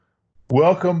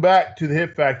Welcome back to the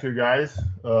Hit Factor, guys.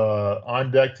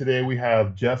 On deck today we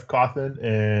have Jeff Cawthon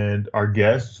and our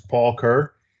guest Paul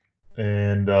Kerr,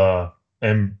 and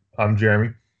I'm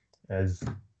Jeremy. As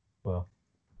well,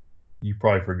 you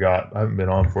probably forgot I haven't been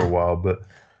on for a while, but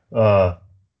uh,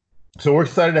 so we're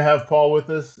excited to have Paul with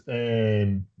us,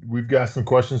 and we've got some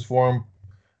questions for him.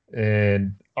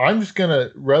 And I'm just gonna,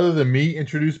 rather than me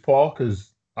introduce Paul,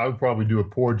 because I would probably do a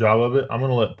poor job of it, I'm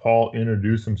gonna let Paul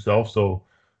introduce himself. So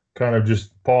kind of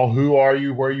just, Paul, who are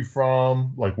you? Where are you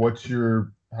from? Like, how'd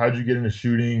you get into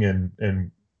shooting,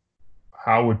 and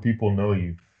how would people know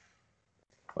you?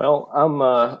 Well, I'm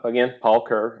again Paul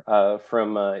Kerr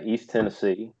from East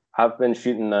Tennessee. I've been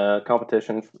shooting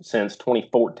competition since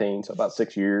 2014, so about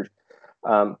 6 years.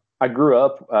 I grew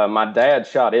up. My dad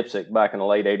shot IPSC back in the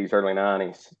late 80s, early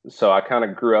 90s. So I kind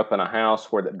of grew up in a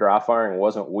house where the dry firing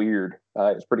wasn't weird.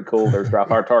 It was pretty cool. There's dry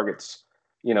fire targets,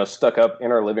 stuck up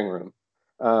in our living room.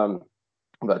 Um,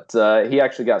 but he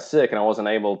actually got sick, and I wasn't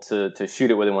able to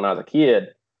shoot it with him when I was a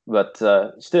kid. But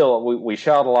still, we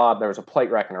shot a lot. There was a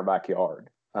plate rack in our backyard.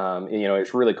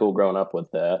 It's really cool growing up with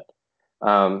that.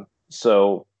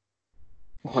 So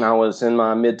when I was in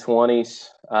my mid 20s,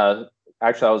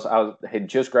 actually I had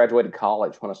just graduated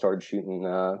college when I started shooting.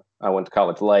 I went to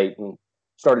college late and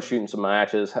started shooting some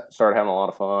matches. Started having a lot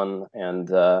of fun, and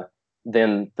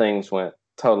then things went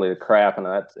totally to crap, and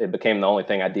it became the only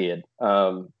thing I did.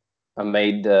 I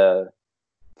made trying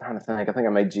to think. I think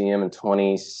I made GM in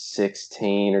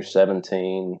 2016 or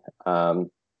 17.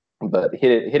 But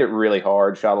hit it really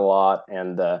hard, shot a lot,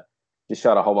 and just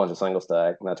shot a whole bunch of single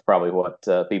stack. And that's probably what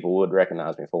people would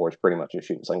recognize me for. Is pretty much just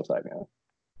shooting single stack now.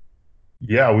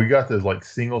 Yeah, we got this like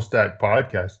single stack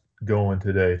podcast going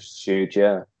today, Shoot,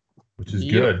 yeah, which is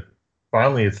good.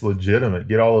 Finally, it's legitimate.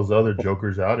 Get all those other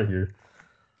jokers out of here.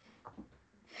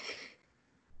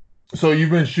 So you've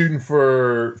been shooting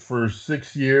for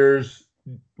 6 years.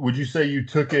 Would you say you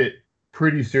took it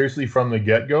pretty seriously from the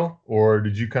get-go, or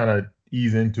did you kind of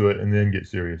ease into it and then get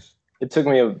serious? It took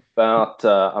me about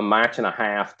a match and a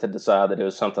half to decide that it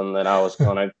was something that I was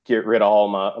going to get rid of all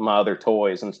my other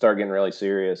toys and start getting really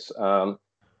serious. I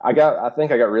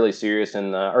think I got really serious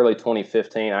in early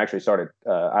 2015. I actually started.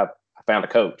 I found a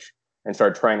coach and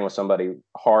started training with somebody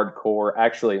hardcore,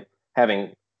 actually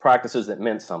having practices that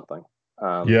meant something.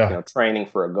 Yeah. Training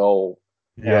for a goal,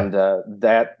 Yeah. and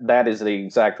that is the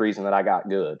exact reason that I got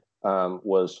good.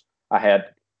 Was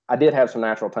I did have some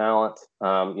natural talent.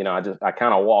 I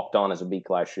kind of walked on as a B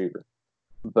class shooter,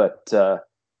 but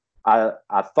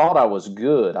I thought I was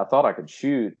good. I thought I could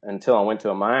shoot until I went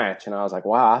to a match, and I was like,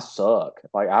 wow, I suck.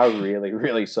 Like I really,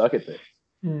 really suck at this.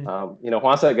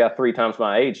 Once I got 3 times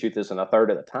my age, shoot this in a third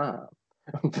of the time.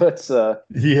 But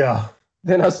Yeah.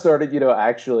 then I started,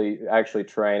 actually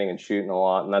training and shooting a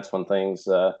lot, and that's when things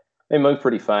they move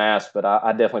pretty fast. But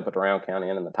I definitely put the round count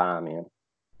in and the time in.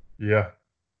 Yeah.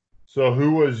 So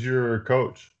who was your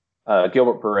coach?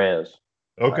 Gilbert Perez.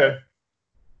 Okay.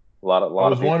 A lot of I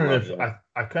was people wondering know if him.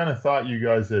 I kind of thought you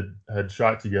guys had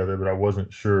shot together, but I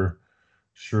wasn't sure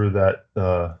that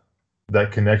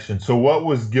that connection. So what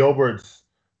was Gilbert's,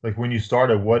 like, when you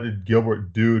started, what did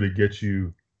Gilbert do to get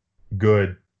you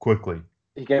good quickly?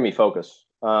 He gave me focus.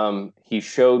 He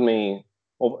showed me.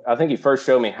 Well, I think he first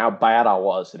showed me how bad I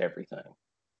was at everything,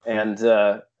 and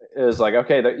it was like,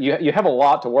 okay, you have a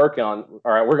lot to work on.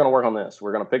 All right, we're going to work on this.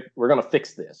 We're going to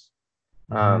fix this.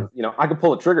 I could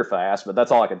pull a trigger fast, but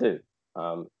that's all I could do,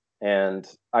 and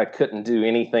I couldn't do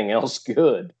anything else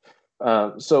good.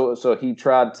 So he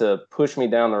tried to push me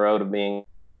down the road of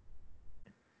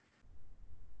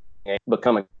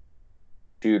becoming a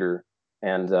shooter,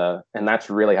 and that's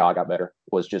really how I got better.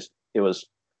 It was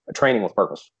a training with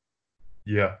purpose.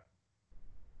 Yeah.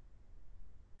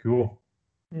 Cool.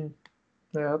 Yeah,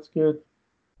 that's good.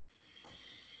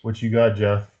 What you got,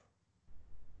 Jeff?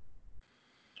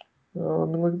 Let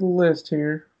me look at the list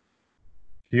here.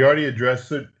 He already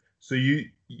addressed it. So you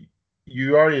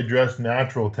already addressed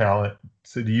natural talent.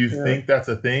 So do you think that's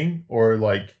a thing, or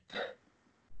like,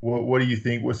 what do you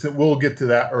think? We'll get to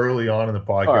that early on in the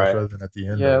podcast rather than at the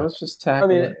end. Yeah, let's just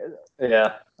tackle it.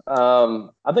 Yeah.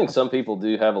 I think some people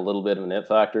do have a little bit of an it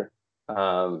factor,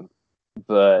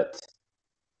 but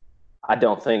I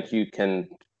don't think you can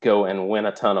go and win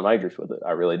a ton of majors with it.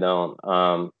 I really don't.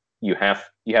 You have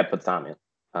to put the time in.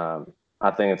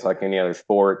 I think it's like any other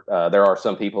sport. There are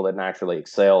some people that naturally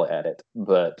excel at it,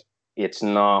 but it's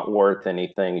not worth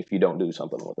anything if you don't do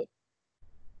something with it.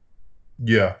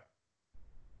 Yeah.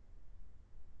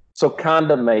 So kind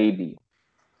of maybe.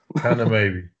 Kind of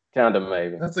maybe. Kind of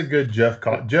maybe. That's a good Jeff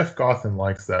Cawthon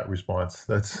likes that response.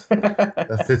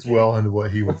 That fits well into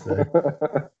what he would say.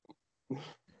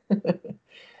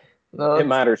 No, it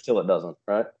matters till it doesn't,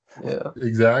 right? yeah.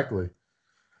 Exactly.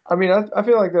 I mean, I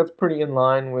feel like that's pretty in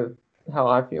line with how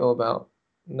I feel about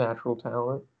natural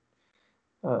talent.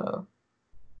 Uh,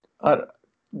 I,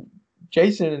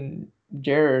 Jason and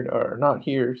Jared are not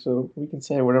here, so we can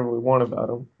say whatever we want about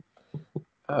them.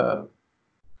 Uh,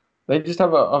 they just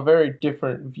have a very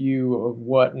different view of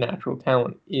what natural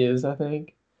talent is, I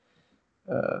think.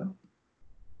 Uh,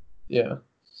 yeah.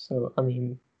 So, I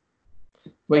mean, I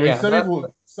but mean, yeah,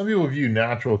 some people view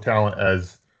natural talent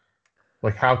as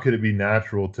like how could it be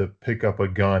natural to pick up a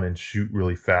gun and shoot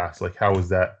really fast? Like how is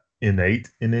that innate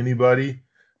in anybody?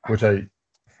 Which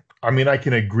I mean, I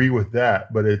can agree with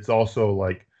that, but it's also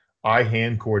like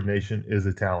eye-hand coordination is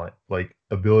a talent. Like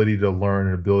ability to learn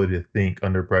and ability to think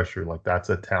under pressure, like that's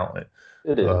a talent.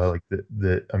 It is. Like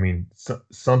the I mean,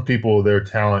 some people their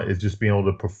talent is just being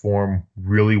able to perform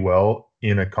really well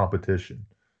in a competition.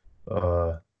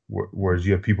 Uh, whereas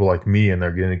you have people like me and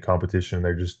they're getting competition,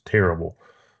 they're just terrible.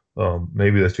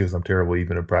 Maybe that's because I'm terrible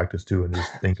even in practice too, and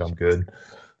just think I'm good.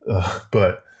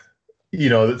 But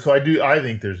so I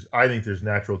think there's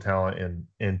natural talent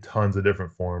in tons of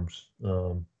different forms.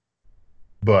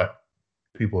 But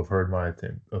people have heard my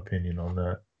opinion on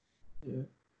that. yeah,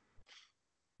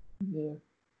 yeah.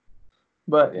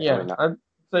 But I yeah, mean, I'd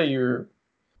say you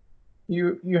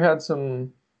had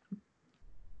some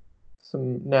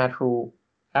natural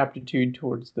aptitude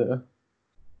towards the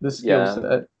skill yeah,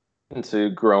 set. into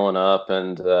growing up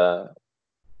and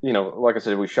like I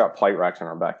said, we shot plate racks in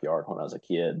our backyard when I was a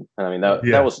kid, and I mean Yeah,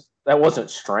 that Yeah, wasn't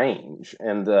strange.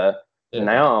 And yeah,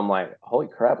 now I'm like, holy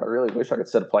crap! I really wish I could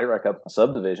set a plate rack up in a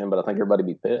subdivision, but I think everybody'd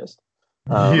be pissed.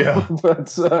 yeah,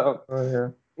 But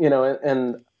oh yeah,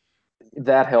 and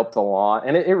that helped a lot.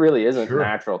 And it really isn't sure,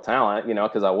 natural talent,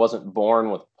 because I wasn't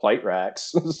born with plate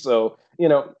racks. So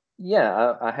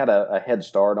yeah, I had a head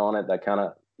start on it. That kind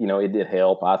of it did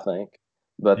help, I think.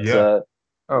 But yeah,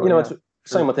 oh yeah, it's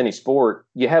same sure, with any sport.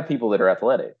 You have people that are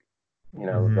athletic.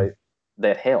 hmm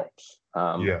That helps.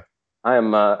 yeah, I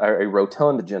am a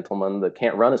rotund gentleman that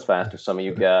can't run as fast as some of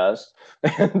you guys,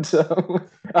 and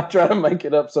I try to make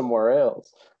it up somewhere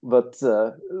else. But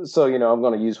so I'm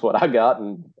going to use what I got,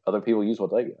 and other people use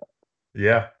what they got.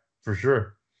 yeah, for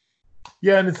sure.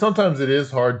 Yeah, and sometimes it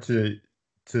is hard to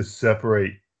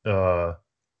separate uh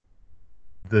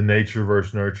the nature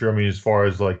versus nurture. I mean, as far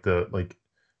as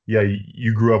yeah,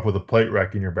 you grew up with a plate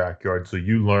rack in your backyard, so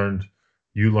you learned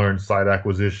site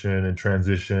acquisition and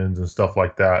transitions and stuff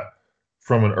like that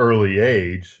from an early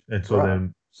age. And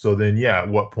Right, yeah, at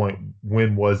what point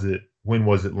when was it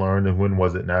learned and when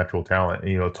was it natural talent?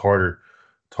 And, it's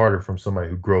harder from somebody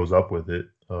who grows up with it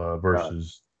right,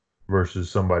 versus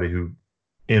somebody who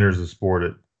enters the sport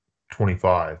at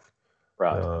 25.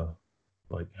 right. Uh,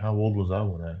 like how old was I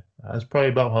when that's probably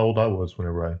about how old I was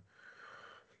whenever I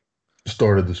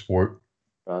started the sport,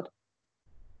 Right.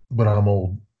 but I'm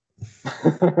old.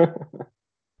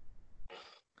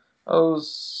 I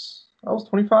was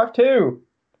 25 too.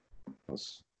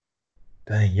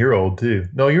 Dang, you're old too.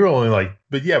 No, you're only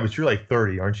but you're like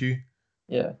 30, aren't you?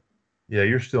 Yeah. Yeah,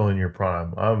 you're still in your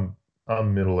prime. I'm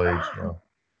middle aged now.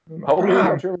 In my How old are you now,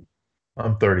 prime. Jeremy?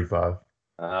 I'm 35.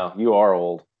 You are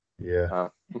old. Yeah. Uh,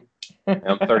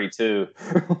 I'm 32.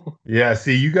 Yeah,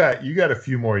 see, you got a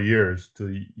few more years till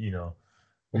you're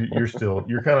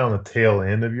kind of on the tail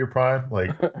end of your prime.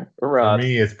 Like for Right.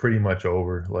 me, it's pretty much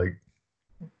over. Like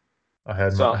I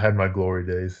So had my glory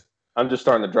days. I'm just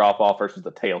starting to drop off versus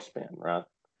the tailspin, right?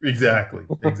 Exactly,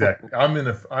 exactly. I'm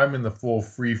in the full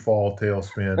free fall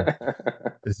tailspin.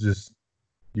 It's just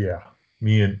yeah,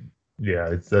 me and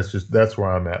yeah, that's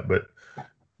where I'm at.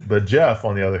 But Jeff,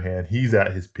 on the other hand, he's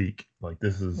at his peak. Like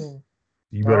this is Hmm.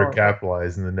 you better Oh yeah.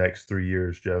 capitalize in the next 3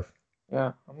 years, Jeff.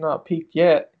 Yeah. I'm not peaked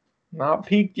yet. Not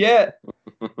peaked yet.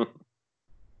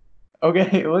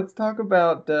 Okay, let's talk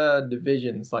about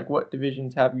divisions. Like, what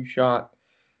divisions have you shot?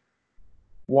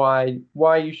 Why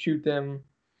you shoot them?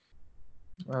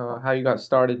 How you got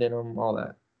started in them? All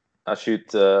that. I shoot.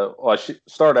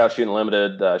 Started out shooting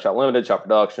limited. Shot limited, shot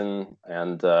production,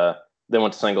 and then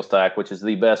went to single stack, which is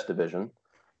the best division.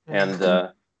 And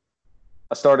Mhm.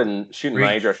 I started shooting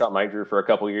major. I Preach. shot major for a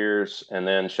couple years, and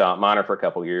then shot minor for a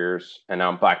couple years, and now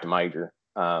I'm back to major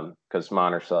because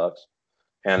minor sucks.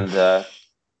 And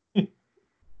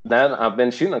then I've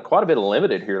been shooting quite a bit of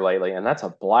limited here lately, and that's a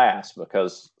blast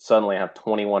because suddenly I have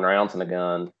 21 rounds in the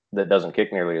gun that doesn't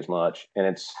kick nearly as much,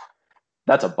 and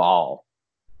that's a ball.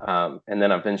 And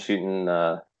then I've been shooting.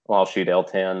 I'll shoot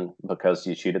L10 because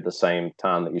you shoot at the same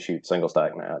time that you shoot single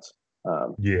stack mats,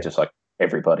 Yeah, just like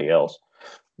everybody else.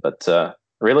 But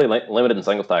really, limited and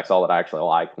single stack's all that I actually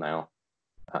like now.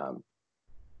 Um,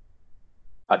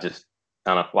 I just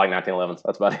I don't know, like 1911s.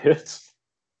 That's about it.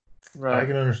 I Right.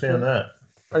 can understand that.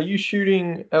 Are you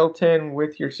shooting L10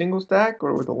 with your single stack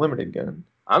or with a limited gun?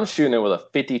 I'm shooting it with a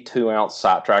 52-ounce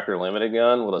sight tracker limited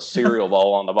gun with a cereal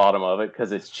bowl on the bottom of it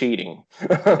because it's cheating.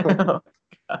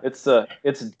 It's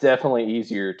definitely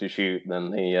easier to shoot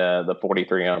than the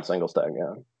 43-ounce single stack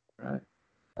gun. Right.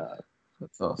 Uh,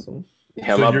 That's awesome.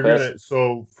 yeah, So my you're best.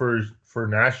 gonna for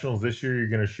nationals this year, you're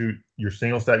gonna shoot your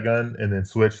single stack gun and then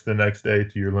switch the next day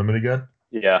to your limited gun.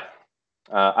 Yeah,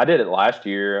 I did it last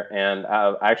year, and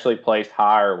I actually placed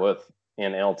higher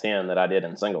in L10 than I did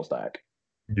in single stack.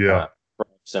 Uh, Yeah,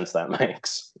 since that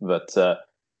makes, but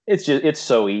it's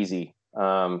so easy.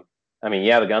 I mean,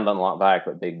 yeah, the gun doesn't lock back,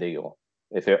 but big deal.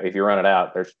 If you run it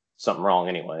out, there's something wrong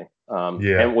anyway.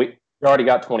 yeah, And we already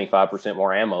got 25%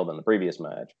 more ammo than the previous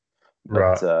match,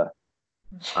 but right.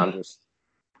 I'm just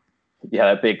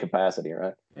that big capacity,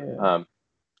 right? Yeah.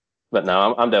 But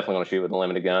no, I'm definitely going to shoot with a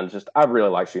limited gun. Just I really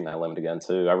like shooting that limited gun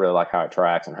too. I really like how it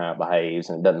tracks and how it behaves,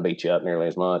 and it doesn't beat you up nearly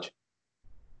as much.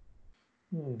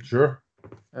 Sure.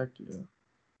 Heck yeah.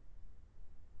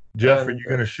 Jeff, are And you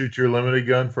gonna shoot your limited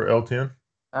gun for L10?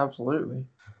 absolutely.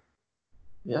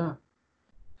 Yeah.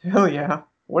 Hell yeah.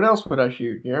 What else would I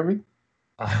shoot, Jeremy?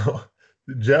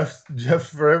 Jeff's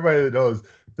for everybody that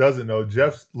doesn't know,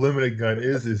 Jeff's limited gun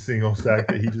is his single stack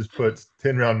that he just puts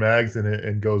 10-round mags in it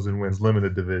and goes and wins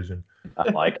limited division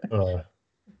I like it. uh,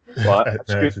 Well, at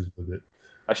matches with it.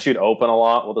 I shoot open a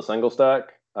lot with a single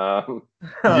stack. Yeah,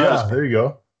 there you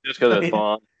go. Just because it's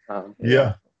fun.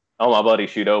 Yeah, All my buddies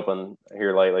shoot open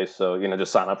here lately, so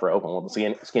just sign up for open with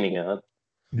a skinny gun.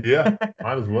 yeah,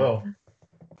 might as well.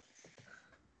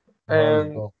 Might as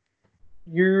And well.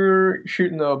 you're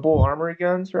shooting the bull armory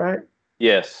guns, right?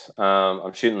 Yes,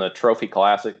 I'm shooting the Trophy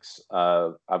Classics.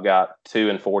 I've got 2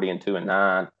 and 40 and 2 and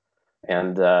 9,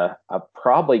 and I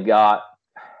probably got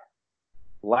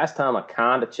last time I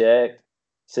kind of checked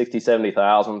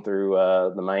 60,000-70,000 through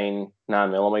the main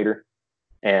 9mm,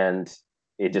 and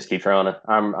it just keeps running.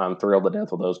 I'm thrilled to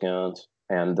death with those guns,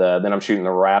 and then I'm shooting the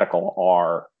Radical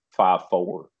R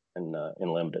 5.4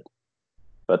 in limited.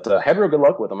 But had real good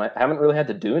luck with them. I haven't really had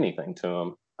to do anything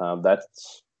to them.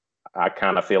 I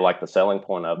kind of feel like the selling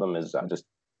point of them is I just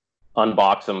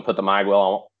unbox them, put the mag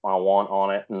well I want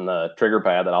on it, and the trigger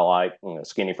pad that I like, and a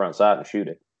skinny front sight, and shoot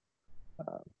it.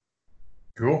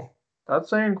 Cool. That's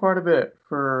saying quite a bit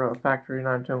for a factory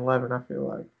 91011, I feel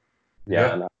like.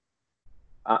 Yeah. And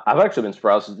I've actually been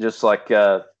surprised. Just like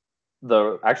the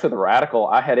Radical,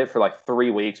 I had it for like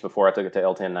 3 weeks before I took it to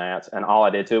L10 Nats, and all I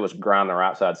did to it was grind the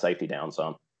right side safety down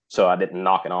some, so I didn't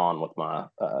knock it on with my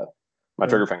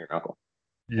trigger finger knuckle.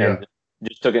 Yeah. And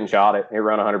just took it and shot it. It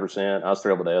ran 100%. I was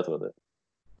thrilled to death with it.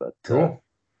 But Cool.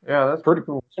 Yeah, that's pretty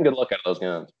cool. Some good look out of those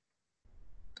guns.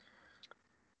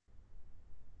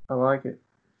 I like it.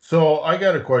 So I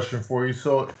got a question for you.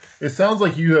 So it sounds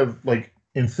like you have like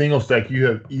in single stack, you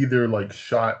have either like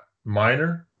shot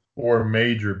minor or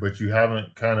major, but you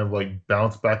haven't kind of like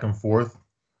bounced back and forth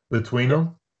between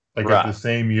them like at the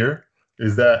same year.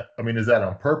 Is that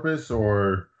on purpose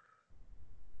or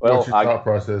what's your thought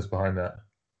process behind that?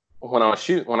 When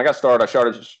I got started,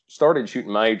 I started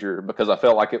shooting major because I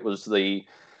felt like it was the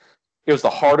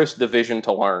hardest division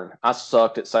to learn. I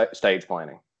sucked at stage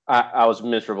planning. I was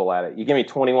miserable at it. You give me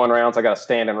 21 rounds, I got to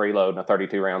stand and reload in a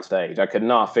 32-round stage. I could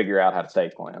not figure out how to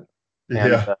stage plan.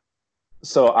 And, yeah.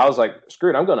 So I was like,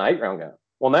 screw it, I'm going to 8-round gun.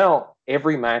 Well, now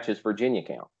every match is Virginia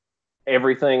count.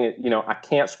 Everything, I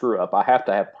can't screw up. I have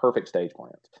to have perfect stage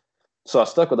plans. So I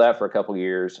stuck with that for a couple of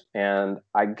years, and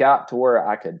I got to where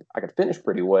I could finish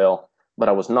pretty well, but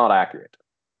I was not accurate.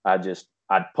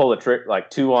 I'd pull a trick like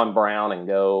 2 on Brown and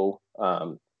go,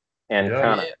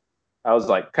 I was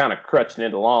like kind of crutching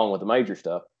it along with the major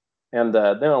stuff. And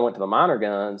then I went to the minor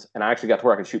guns, and I actually got to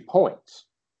where I could shoot points,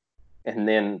 and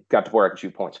then got to where I could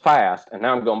shoot points fast. And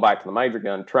now I'm going back to the major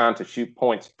gun, trying to shoot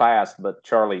points fast, but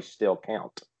Charlie still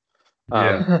count.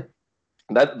 Yeah.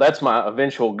 That's my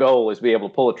eventual goal, is be able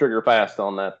to pull a trigger fast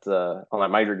on that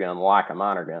major gun like a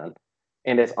minor gun.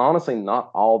 And it's honestly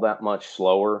not all that much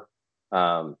slower.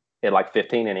 At like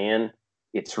 15 and in,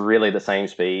 it's really the same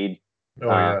speed. Oh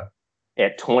yeah.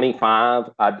 At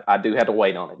 25, I do have to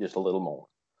wait on it just a little more.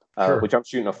 Sure. Which I'm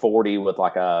shooting a 40 with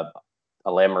like a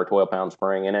 11 or 12 pound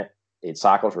spring in it. It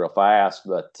cycles real fast,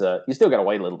 but you still got to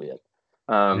wait a little bit.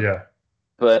 Yeah.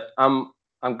 But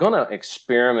I'm gonna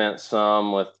experiment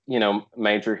some with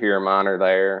major here, minor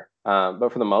there.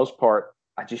 But for the most part,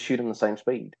 I just shoot them the same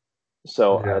speed.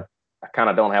 So Yeah. I kind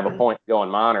of don't have a point going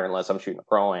minor unless I'm shooting a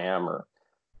pro-am or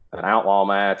an outlaw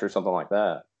match or something like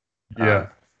that. Yeah.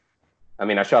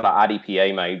 I shot an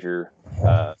IDPA major,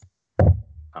 I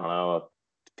don't know, a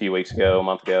few weeks ago, a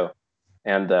month ago,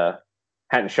 and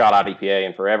hadn't shot IDPA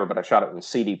in forever, but I shot it in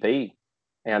CDP.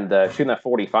 And shooting that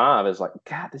 45 is like,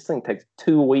 God, this thing takes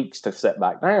 2 weeks to set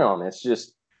back down. It's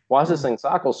just, why is this thing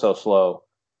cycle so slow?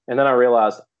 And then I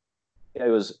realized I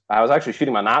was actually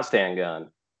shooting my nightstand gun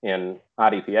in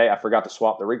IDPA. I forgot to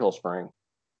swap the recoil spring.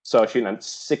 So I was shooting a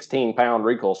 16-pound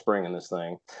recoil spring in this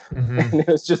thing. And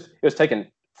it was taking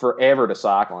forever to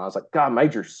cycle. And I was like, God,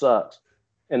 Major sucks.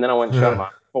 And then I went and shot my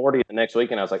 40 the next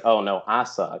week, and I was like, oh no, I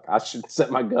suck. I should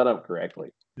set my gun up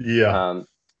correctly. Yeah.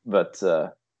 But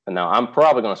no, I'm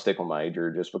probably going to stick with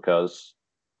Major just because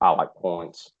I like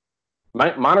points.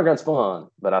 Minor gun's fun,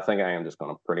 but I think I am just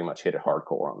going to pretty much hit it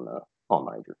hardcore on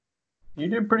Major. You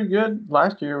did pretty good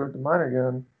last year with the minor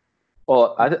gun.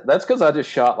 Well, that's because I just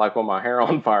shot like with my hair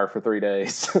on fire for 3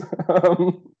 days.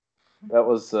 That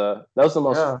was the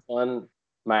most fun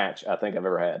match I think I've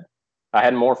ever had. I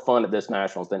had more fun at this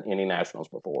nationals than any nationals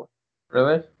before.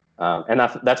 Really? And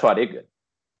that's why I did good.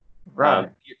 Right.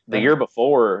 The year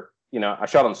before, I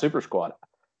shot on Super Squad.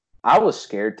 I was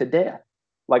scared to death.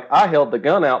 Like, I held the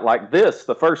gun out like this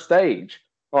the first stage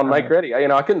on Make Ready.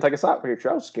 I couldn't take a sight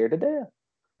picture. I was scared to death.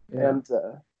 Yeah. And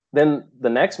then the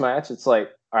next match, it's like,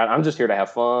 all right, I'm just here to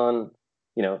have fun.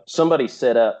 Somebody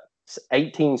set up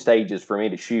 18 stages for me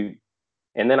to shoot,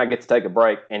 and then I get to take a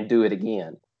break and do it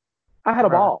again. I had a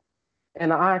ball,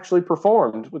 and I actually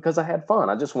performed because I had fun.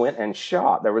 I just went and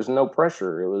shot. There was no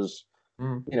pressure. It was,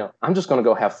 I'm just going to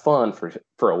go have fun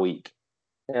for a week.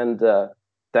 And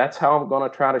that's how I'm going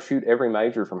to try to shoot every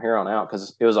major from here on out,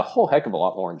 because it was a whole heck of a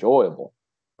lot more enjoyable.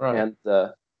 Right.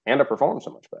 And I performed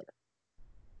so much better.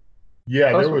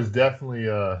 Yeah, there was definitely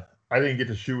I didn't get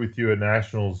to shoot with you at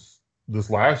nationals this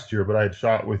last year, but I had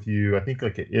shot with you, I think,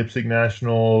 like at IPSC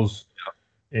nationals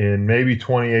in maybe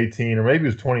 2018 or maybe it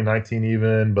was 2019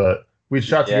 even, but we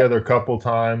shot together a couple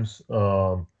times.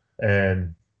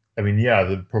 And I mean,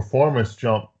 the performance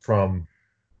jump from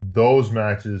those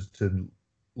matches to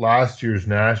last year's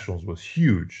nationals was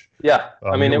huge. Yeah.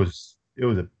 I mean, it was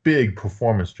a big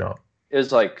performance jump. It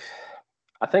was like,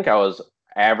 I think I was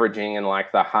averaging in like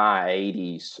the high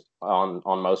 80s on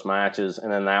most matches,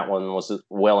 and then that one was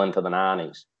well into the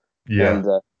 90s. Yeah.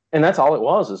 And that's all it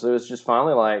was. Is it was just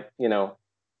finally like,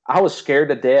 I was scared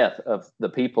to death of the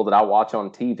people that I watch on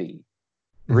TV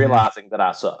realizing that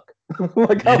I suck.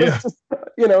 Like, I was just,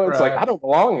 it's like, I don't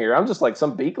belong here. I'm just like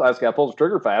some B-class guy pulls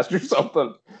trigger fast or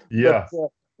something. Yeah.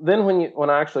 But, then when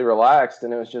I actually relaxed,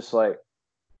 and it was just like,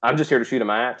 I'm just here to shoot a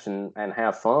match and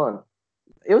have fun.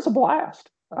 It was a blast.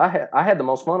 I had the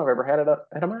most fun I've ever had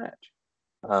at a match.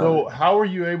 So how were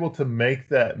you able to make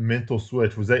that mental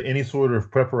switch? Was that any sort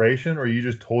of preparation, or you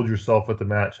just told yourself at the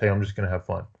match, hey, I'm just going to have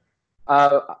fun?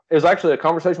 It was actually a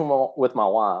conversation with my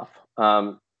wife.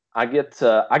 I get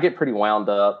pretty wound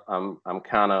up. I'm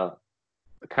kind of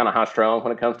high strung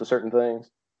when it comes to certain things.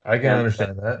 I can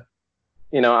understand that.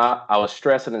 I was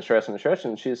stressing. And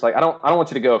she's like, I don't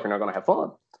want you to go if you're not going to have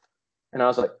fun. And I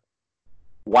was like,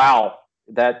 wow,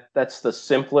 that's the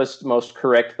simplest, most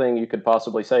correct thing you could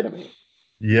possibly say to me.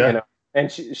 Yeah.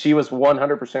 And she was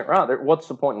 100% right. What's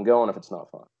the point in going if it's not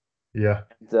fun? Yeah.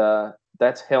 And,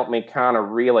 that's helped me kind of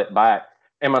reel it back.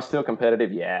 Am I still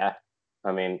competitive? Yeah.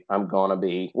 I mean, I'm going to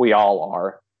be. We all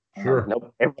are. Sure.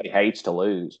 Everybody hates to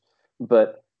lose.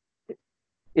 But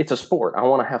it's a sport. I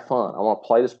want to have fun. I want to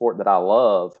play the sport that I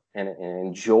love and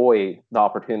enjoy the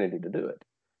opportunity to do it.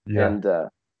 Yeah.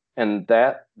 And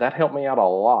that helped me out a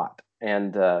lot.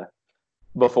 And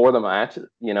before the match,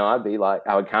 I'd be like,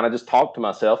 I would kind of just talk to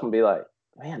myself and be like,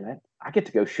 man, I get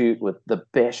to go shoot with the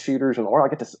best shooters in the world.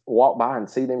 I get to walk by and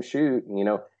see them shoot,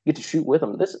 and get to shoot with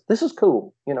them. This is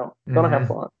cool. Gonna have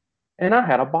fun. And I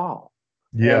had a ball.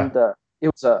 Yeah. And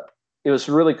it was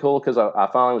really cool because I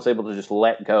finally was able to just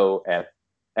let go at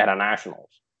a nationals,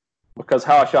 because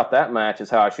how I shot that match is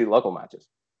how I shoot local matches,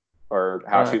 or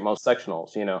how I shoot most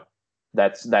sectionals.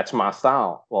 That's my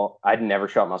style. Well, I'd never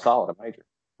shot my style at a major,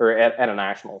 or at a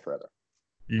nationals rather.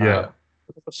 Yeah.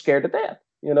 I was scared to death.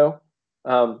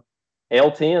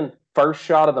 L10 first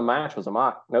shot of the match was a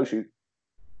mock no shoot.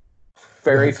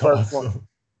 Very first one.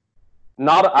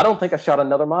 I don't think I shot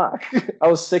another mock. I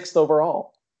was 6th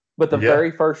overall, but the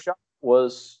very first shot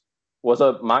was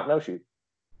a mock no shoot.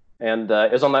 And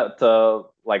it was on that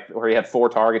like where he had 4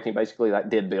 targets. He basically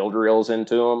did build reels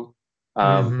into them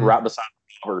right beside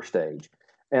the cover stage.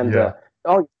 And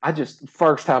I just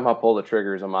first time I pulled the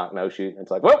trigger is a mock no shoot. And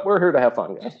it's like, well, we're here to have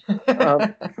fun,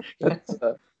 guys.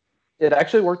 It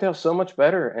actually worked out so much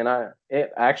better, and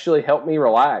it actually helped me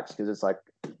relax, because it's like,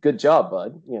 good job,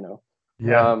 bud.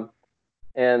 Yeah.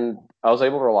 And I was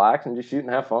able to relax and just shoot and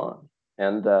have fun.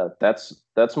 And that's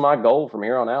my goal from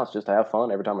here on out, is just to have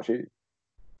fun every time I shoot.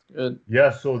 Good.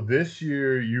 Yeah, so this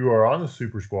year you are on the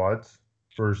super squads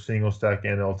for single stack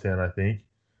and L10, I think.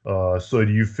 So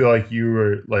do you feel like you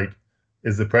were like,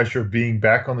 is the pressure of being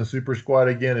back on the super squad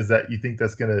again? Is that you think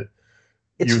that's gonna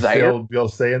It's you there. still be able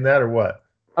to stay in that or what?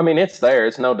 I mean, it's there.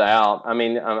 It's no doubt. I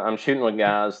mean, I'm shooting with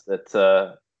guys that,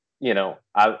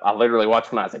 I literally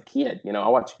watched when I was a kid. I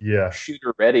watched Yeah,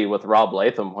 Shooter Ready with Rob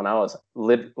Latham when I was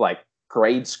like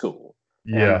grade school.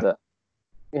 And,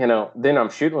 yeah, then I'm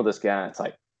shooting with this guy. It's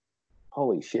like,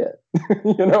 holy shit.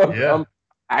 I'm yeah,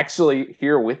 actually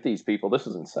here with these people. This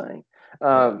is insane.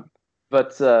 Yeah.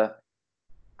 But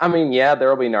I mean, yeah, there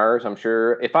will be nerves, I'm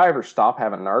sure. If I ever stop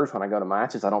having nerves when I go to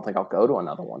matches, I don't think I'll go to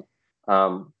another one.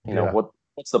 yeah.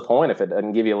 What's the point if it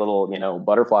doesn't give you a little,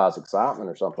 butterflies excitement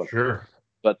or something? Sure.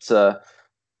 But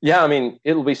yeah, I mean,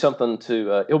 it'll be something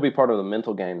it'll be part of the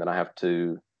mental game that I have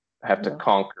to Yeah.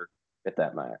 conquer at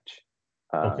that match.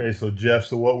 Okay, so Jeff,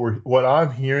 so what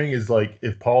I'm hearing is like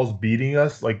if Paul's beating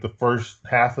us like the first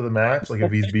half of the match, like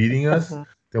if he's beating us, Mhm.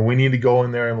 then we need to go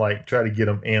in there and like try to get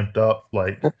him amped up.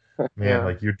 Like, man, Yeah.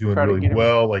 like you're doing Try to really get him.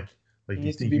 well. He Like you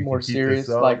needs to think be you can more keep this serious.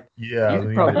 up? Like Yeah, you we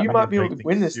need might to be able make to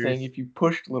win things this thing serious. if you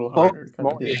pushed a little Oh, harder, kind of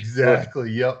more, deal.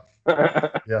 Exactly. Yep.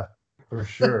 Yeah, for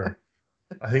sure.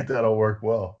 I think that'll work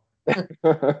well.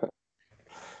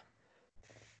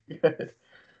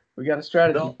 We got a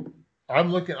strategy. No,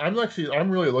 I'm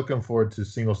really looking forward to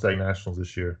single stack nationals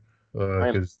this year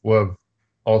Man, because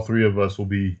all three of us will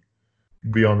be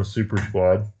on the super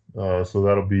squad. So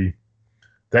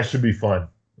that should be fun.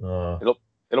 Uh,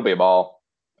 it'll be a ball.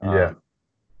 yeah,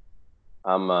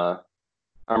 Um,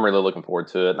 I'm really looking forward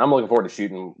to it. I'm looking forward to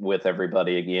shooting with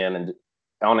everybody again and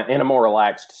in a more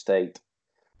relaxed state.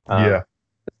 Um, yeah,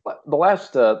 the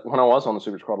last when I was on the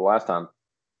Super Squad the last time,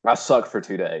 I sucked for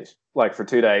 2 days. Like for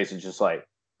 2 days, it's just like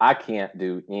I can't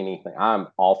do anything. I'm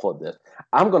awful at this.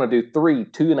 I'm going to do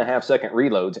 2.5 second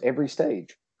reloads every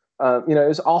stage.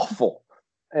 It's awful.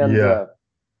 And yeah,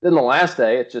 then the last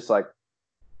day, it's just like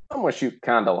I'm going to shoot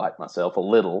kind of like myself a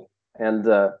little, and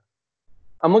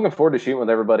I'm looking forward to shooting with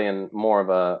everybody in more of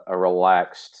a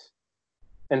relaxed.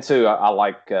 And two, I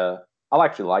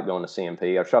actually like going to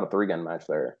CMP. I've shot a 3-gun match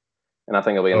there, and I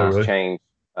think it'll be a Oh, nice really?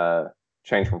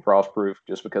 change from Frostproof,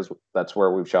 just because that's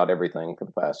where we've shot everything for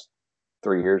the past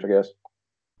 3 years, I guess.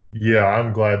 Yeah,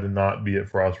 I'm glad to not be at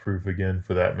Frostproof again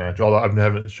for that match. Although I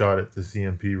haven't shot at the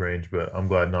CMP range, but I'm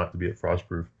glad not to be at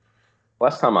Frostproof.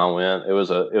 Last time I went, it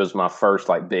was my first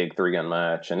like big 3-gun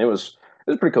match, and it was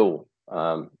pretty cool. It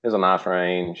was a nice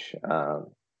range,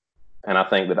 and I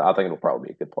think it'll probably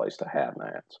be a good place to have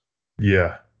mats.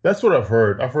 Yeah, that's what I've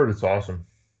heard. I've heard it's awesome.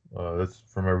 That's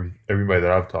from everybody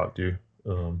that I've talked to.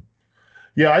 Um,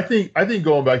 Yeah, I think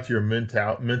going back to your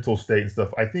mental state and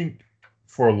stuff, I think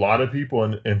for a lot of people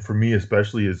and for me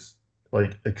especially is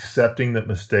like accepting that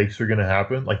mistakes are gonna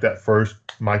happen. Like that first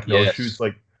Mike no shoots, Yes.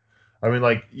 like I mean,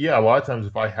 like, yeah, a lot of times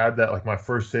if I had that like my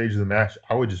first stage of the match,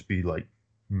 I would just be like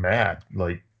mad.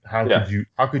 Like, Yeah.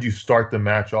 how could you start the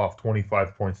match off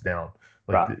 25 points down?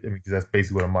 Like, Right. I mean, because that's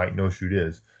basically what a Mike no shoot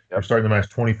is. You're Yep. starting the match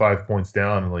 25 points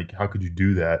down, and like, how could you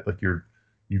do that? Like, you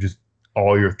just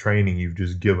all your training, you've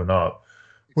just given up.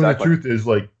 When the Exactly. truth is,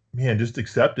 like, man, just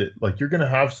accept it. Like, you're gonna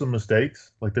have some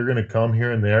mistakes. Like, they're gonna come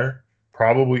here and there.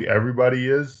 Probably everybody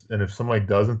is, and if somebody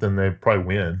doesn't, then they probably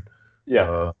win. Yeah.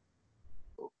 Uh,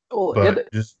 Well, but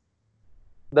just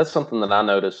that's something that I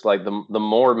noticed. Like the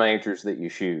more majors that you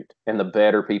shoot, and the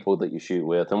better people that you shoot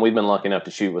with, and we've been lucky enough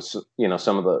to shoot with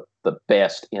some of the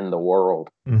best in the world,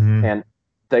 hmm and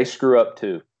they screw up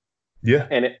too. yeah,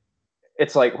 And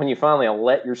it's like when you finally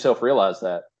let yourself realize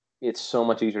that, it's so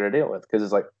much easier to deal with because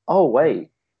it's like, oh wait,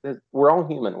 we're all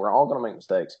human. We're all going to make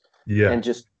mistakes, yeah, and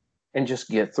just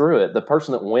get through it. The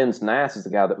person that wins NAS is the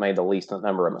guy that made the least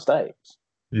number of mistakes.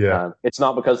 yeah, It's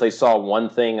not because they saw one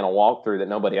thing in a walkthrough that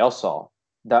nobody else saw.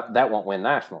 That won't win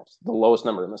nationals. The lowest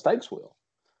number of mistakes will.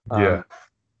 yeah, Um,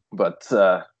 but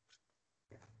Yeah.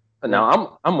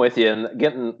 now I'm with you and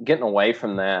getting away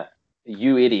from that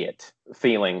you idiot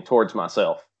feeling towards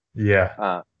myself,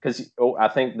 yeah. because I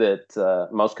think that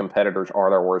most competitors are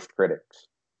their worst critics,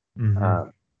 hmm uh,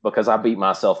 because I beat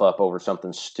myself up over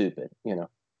something stupid.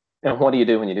 And what do you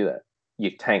do when you do that?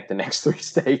 You tank the next 3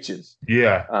 stages.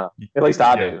 Yeah, At least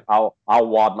I yeah. do. I'll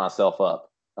wad myself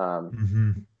up.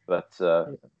 hmm But uh,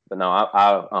 but no,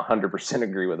 I 100%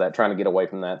 agree with that. Trying to get away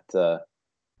from that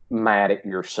mad at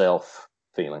yourself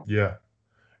feeling. Yeah.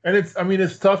 And I mean,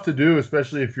 it's tough to do,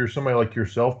 especially if you're somebody like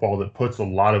yourself, Paul, that puts a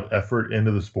lot of effort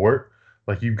into the sport.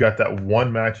 Like you've got that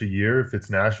one match a year, if it's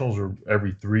nationals, or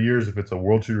every 3 years, if it's a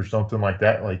world shoot or something like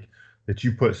that, like that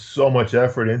you put so much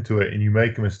effort into it and you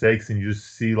make mistakes and you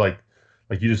just see like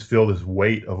you just feel this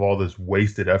weight of all this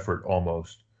wasted effort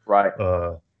almost. Right.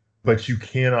 But you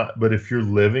cannot. But if you're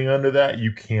living under that,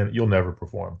 you'll never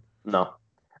perform. No.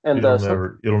 And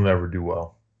It'll never do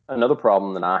well. another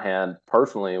problem that I had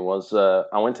personally was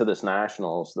I went to this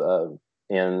nationals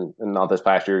in not this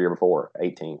past year before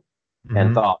 18, and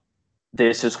Mm-hmm. thought,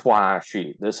 this is why I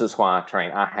shoot. This is why I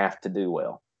train. I have to do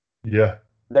well. Yeah.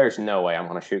 There's no way I'm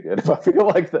going to shoot good if I feel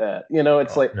like that.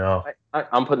 It's like No.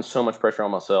 I'm putting so much pressure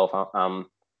on myself. I'm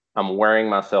wearing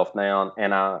myself down,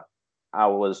 and I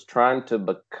was trying to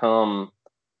become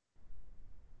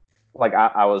like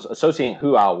I was associating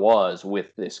who I was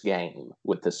with this game,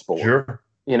 with this sport. Sure.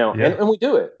 And we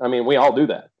do it. I mean, we all do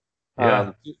that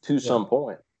Yeah. to some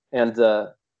point. And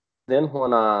then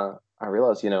when I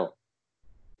realized,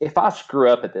 if I screw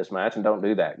up at this match and don't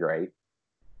do that great,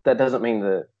 that doesn't mean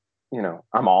that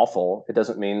I'm awful. It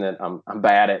doesn't mean that I'm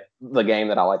bad at the game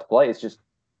that I like to play. It's just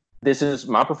this is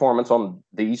my performance on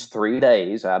these 3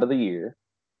 days out of the year,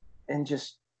 and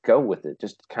just go with it.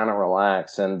 Just kind of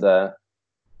relax. And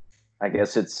I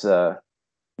guess it's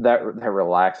that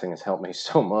relaxing has helped me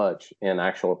so much in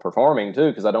actual performing too,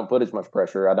 because I don't put as much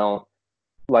pressure. I don't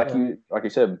like you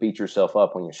said, beat yourself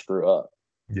up when you screw up.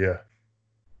 Yeah.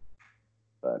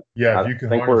 But if you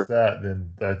can harness that,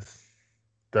 then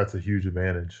that's a huge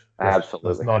advantage.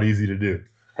 Absolutely. That's not easy to do.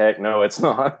 Heck no, it's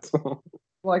not.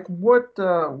 Like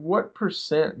what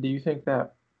percent do you think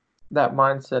that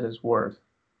mindset is worth?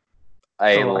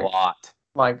 A lot.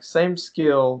 Like same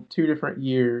skill, 2 different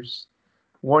years.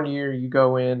 1 year you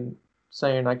go in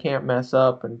saying I can't mess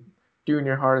up and doing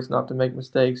your hardest not to make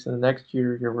mistakes, and the next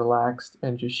year you're relaxed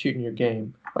and just shooting your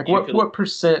game. Like what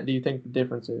percent do you think the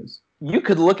difference is? You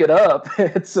could look it up.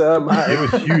 It's it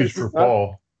was huge for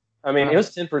Paul. I mean, it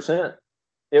was 10%.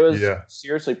 It was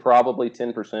seriously probably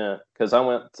 10%, because I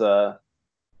went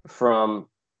from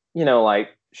like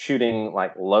shooting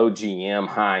like low GM,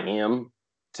 high M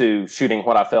to shooting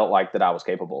what I felt like that I was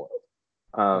capable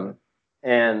of.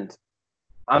 And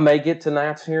I may get to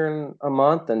Nats here in a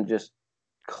month and just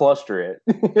cluster it,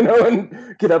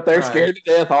 and get up there scared to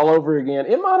death all over again.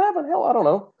 It might happen. Hell, I don't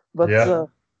know. But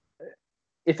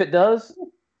if it does,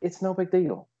 it's no big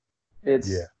deal.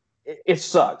 It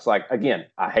sucks. Like, again,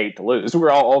 I hate to lose.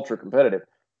 We're all ultra competitive,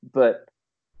 but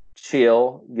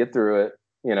chill, get through it,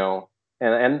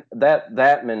 and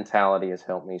that mentality has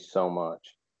helped me so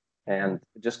much. And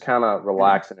just kind of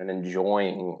relaxing and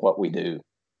enjoying what we do.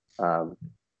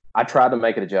 I try to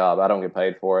make it a job. I don't get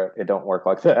paid for it. It don't work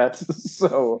like that.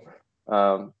 So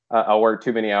I work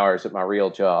too many hours at my real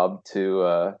job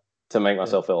to make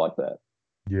myself feel like that.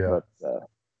 Yeah.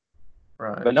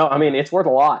 But no, I mean, it's worth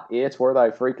a lot. It's worth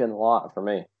a freaking lot for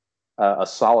me. A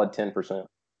solid 10%.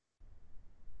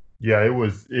 Yeah, it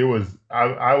was.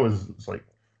 I was like,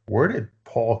 where did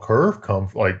Paul Kerr come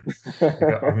from? Like,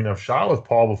 I mean, I've shot with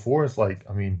Paul before. It's like,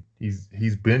 I mean,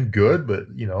 he's been good, but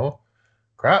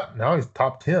crap, now he's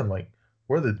top 10. Like,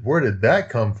 where did that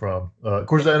come from? Of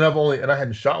course, and I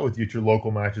hadn't shot with you at your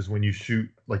local matches when you shoot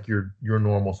like your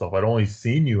normal self. I'd only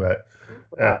seen you at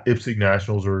IPSC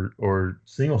Nationals or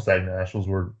Single Stack Nationals,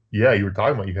 where you were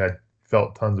talking about you had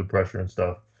felt tons of pressure and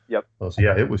stuff. Yep. So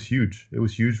yeah, it was huge. It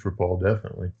was huge for Paul,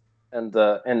 definitely.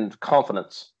 And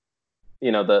confidence.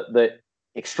 The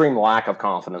extreme lack of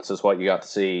confidence is what you got to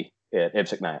see at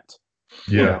IPSC Nats.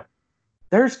 Yeah.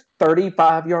 There's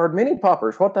 35-yard mini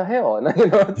poppers. What the hell? And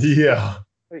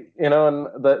and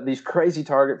these crazy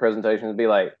target presentations would be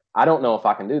like, I don't know if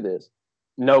I can do this.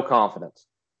 No confidence.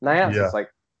 Nats, it's like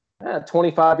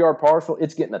 25-yard partial.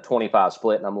 It's getting a 25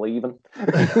 split, and I'm leaving.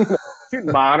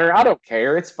 Shooting minor. I don't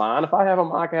care. It's fine. If I have a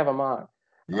mic, I have a mic.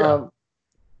 Yeah.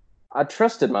 I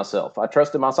trusted myself. I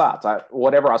trusted my sights.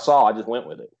 Whatever I saw, I just went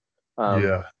with it.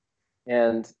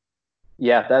 And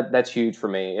that's huge for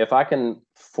me. If I can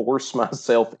force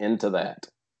myself into that,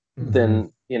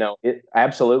 then it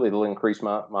absolutely will increase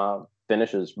my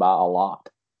finishes by a lot.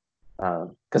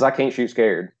 Because I can't shoot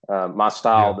scared. My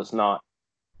style does not.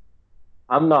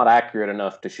 I'm not accurate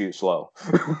enough to shoot slow.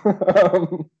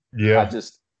 I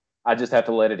just have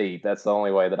to let it eat. That's the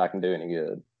only way that I can do any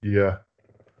good.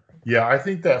 Yeah, I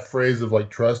think that phrase of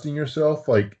like trusting yourself,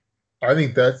 like I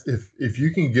think that's if you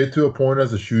can get to a point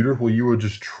as a shooter where you will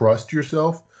just trust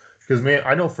yourself, because man,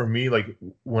 I know for me, like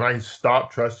when I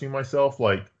stop trusting myself,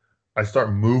 like I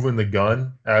start moving the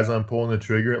gun as I'm pulling the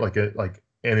trigger, and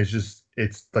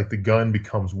it's like the gun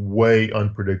becomes way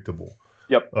unpredictable.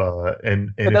 Yep.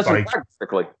 And it doesn't track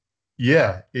perfectly.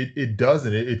 Yeah, it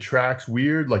doesn't. It tracks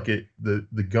weird. Like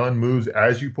the gun moves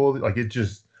as you pull it. Like it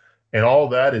just. And all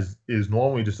that is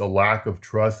normally just a lack of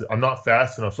trust. I'm not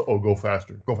fast enough, so go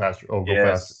faster. Oh, go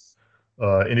faster.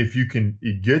 And if you can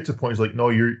get to points like, no,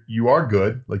 you are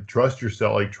good. Like trust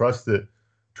yourself. Like trust that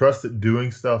trust that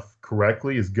doing stuff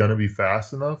correctly is gonna be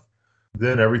fast enough,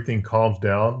 then everything calms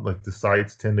down. Like the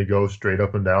sights tend to go straight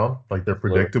up and down, like they're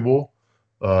Absolutely. predictable.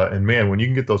 And man, when you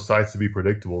can get those sights to be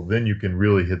predictable, then you can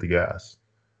really hit the gas.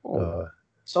 Well,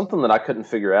 something that I couldn't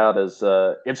figure out is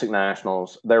IPSC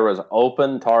Nationals, there was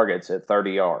open targets at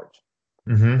 30 yards.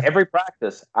 Mm-hmm. Every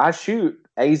practice, I shoot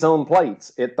A zone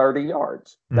plates at 30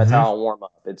 yards. That's Mm-hmm. how I warm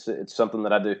up. It's something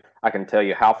that I do. I can tell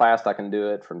you how fast I can do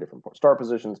it from different start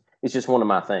positions. It's just one of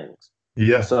my things.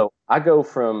 Yeah. So I go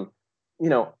from,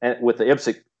 and with the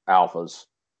IPSC alphas,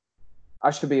 I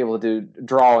should be able to do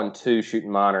draw in two, shooting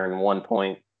minor in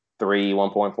 1.3,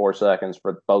 1.4 seconds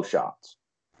for both shots.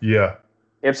 Yeah.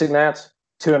 IPSC Nats,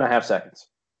 2.5 seconds.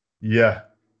 Yeah.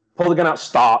 Pull the gun out,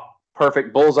 stop,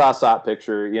 perfect bullseye sight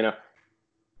picture.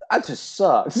 I just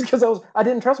sucked because I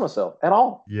didn't trust myself at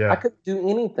all. Yeah. I couldn't do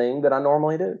anything that I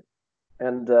normally do,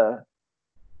 and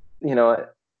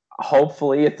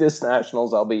hopefully at this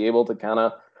nationals I'll be able to kind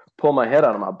of pull my head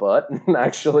out of my butt and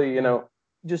actually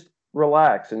just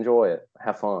relax, enjoy it,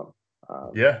 have fun.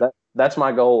 Yeah. That's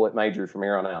my goal at majors from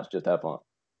here on out. Is just have fun.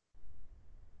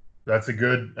 That's a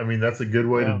good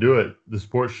way to Yeah. do it. The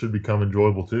sport should become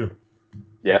enjoyable too.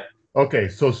 Yeah. Okay,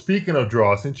 so speaking of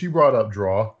draw, since you brought up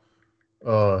draw,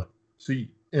 and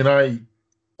I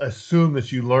assume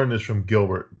that you learned this from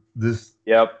Gilbert.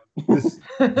 Yep.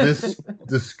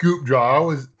 The scoop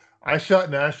draw. I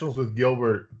shot nationals with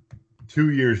Gilbert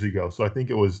 2 years ago, so I think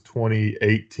it was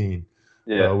 2018.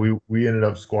 Yeah. We ended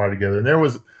up squad together, and there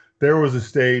was a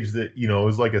stage that it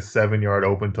was like a 7 yard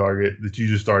open target that you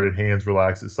just started hands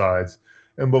relaxed at sides,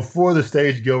 and before the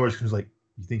stage, Gilbert was like,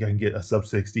 "You think I can get a sub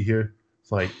 60 here?"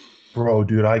 It's like, bro,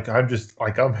 dude, I'm just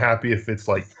like I'm happy if it's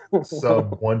like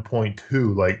sub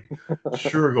 1.2. Like,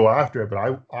 sure, go after it,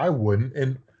 but I wouldn't.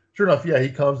 And sure enough, yeah, he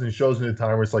comes and shows me the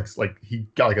timer. It's like he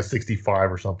got like a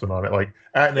 65 or something on it. Like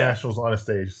at Yeah. nationals on a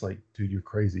stage, it's like, dude, you're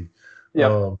crazy.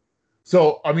 Yep.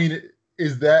 So I mean,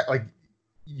 is that like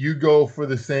you go for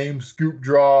the same scoop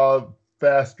draw,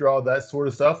 fast draw, that sort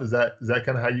of stuff? Is that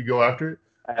kind of how you go after it?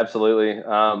 Absolutely.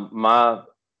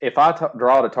 If I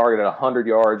draw at a target at 100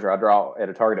 yards or I draw at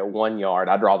a target at 1 yard,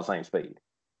 I draw the same speed.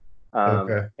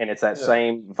 Okay. And it's that Yeah.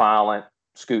 same violent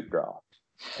scoop draw.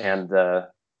 And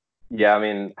yeah, I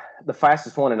mean, the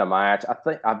fastest one in a match, I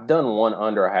think I've done one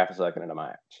under a half a second in a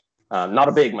match. Not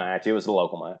a big match; it was a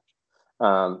local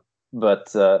match.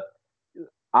 But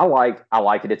I like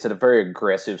it. It's at a very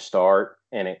aggressive start,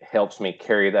 and it helps me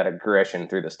carry that aggression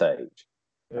through the stage.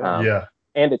 Yeah. Yeah.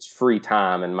 And it's free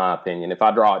time, in my opinion. If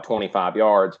I draw at 25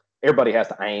 yards, everybody has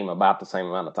to aim about the same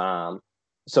amount of time.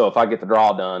 So if I get the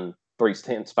draw done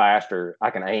 3/10 faster, I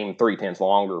can aim 3/10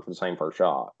 longer for the same first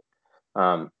shot.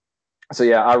 So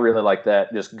yeah, I really like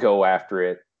that. Just go after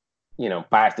it,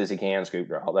 fast as you can, scoop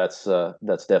draw. That's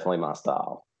definitely my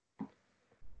style.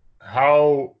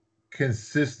 How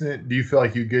consistent do you feel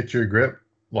like you get your grip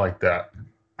like that?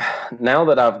 Now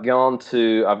that I've got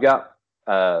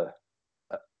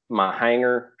my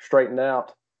hanger straightened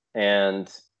out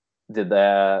and did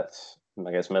that,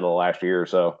 I guess, middle of last year or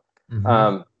so.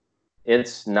 Mm-hmm.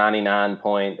 It's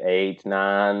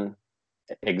 99.89,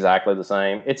 exactly the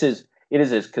same. It is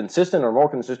as consistent or more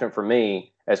consistent for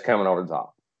me as coming over the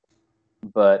top.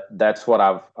 But that's what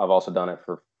I've also done it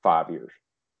for 5 years.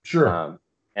 Sure.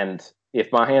 And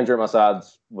if my hands are at my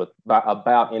sides with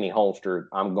about any holster,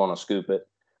 I'm going to scoop it.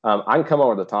 I can come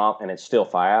over the top and it's still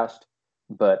fast,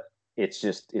 but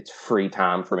it's free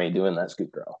time for me doing that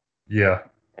scoop draw. Yeah.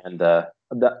 And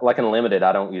like in limited,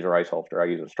 I don't use a race holster. I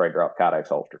use a straight drop Kydex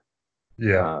holster.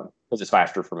 Yeah. Because it's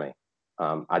faster for me.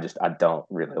 I don't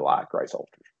really like race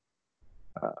holsters.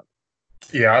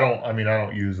 Yeah, I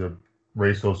don't use a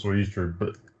race holster Easter,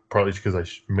 but partly because I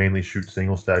mainly shoot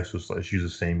single stacks, so I just use the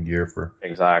same gear for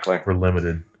Exactly.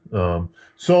 limited.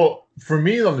 So for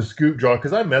me on the scoop draw,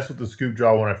 because I messed with the scoop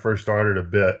draw when I first started a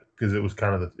bit, because it was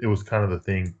kind of the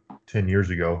thing 10 years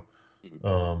ago.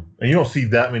 And you don't see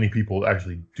that many people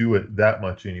actually do it that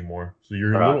much anymore. So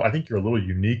Right. I think you're a little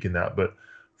unique in that. But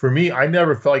for me, I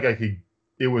never felt like I could.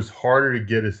 It was harder to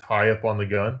get as high up on the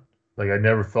gun. Like I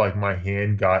never felt like my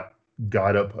hand got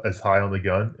up as high on the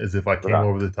gun as if I came Right.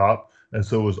 over the top. And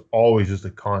so it was always just a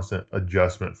constant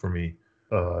adjustment for me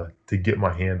to get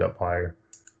my hand up higher.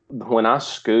 When I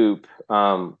scoop,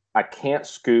 I can't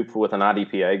scoop with an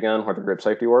IDPA gun where the grip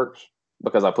safety works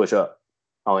because I push up.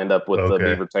 I'll end up with the Okay.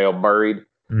 beaver tail buried.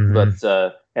 Mhm.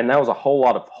 But and that was a whole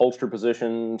lot of holster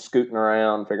position, scooting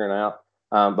around, figuring out.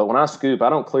 But when I scoop, I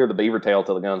don't clear the beaver tail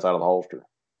till the gun's out of the holster.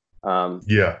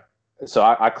 Yeah. So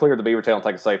I clear the beaver tail and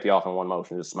take the safety off in one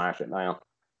motion, just smash it down.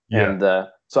 Yeah. And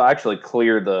so I actually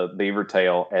clear the beaver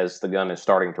tail as the gun is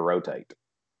starting to rotate.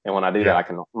 And when I do that, I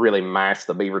can really mash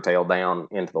the beaver tail down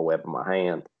into the web of my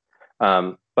hand.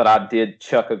 But I did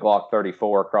chuck a Glock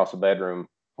 34 across the bedroom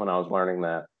when I was learning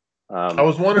that. I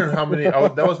was wondering how many.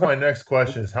 That was my next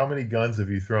question: is how many guns have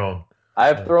you thrown? I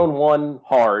have thrown one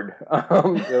hard.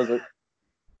 I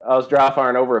was dry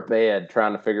firing over a bed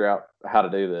trying to figure out how to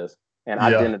do this, and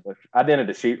I dented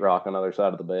a sheetrock on the other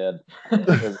side of the bed.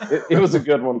 It was a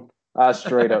good one. I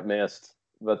straight up missed.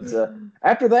 But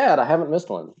after that, I haven't missed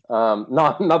one.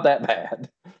 Not that bad.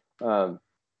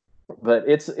 But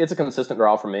it's a consistent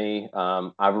draw for me.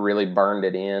 I've really burned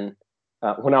it in.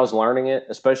 When I was learning it,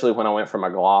 especially when I went from a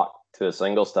Glock to a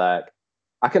single stack,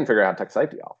 I couldn't figure out how to take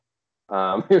safety off.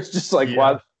 It was just like,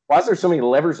 why is there so many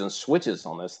levers and switches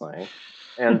on this thing?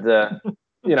 And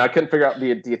I couldn't figure out, do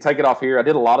you take it off here? I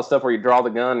did a lot of stuff where you draw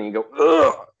the gun and you go,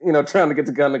 ugh, trying to get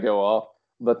the gun to go off.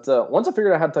 But once I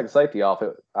figured out how to take the safety off,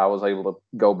 I was able to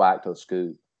go back to the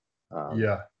scoop.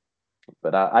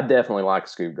 But I definitely like a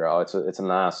scoop draw. It's a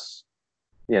nice,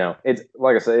 it's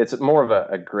like I said, it's more of an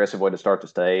aggressive way to start the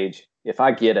stage. If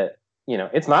I get it,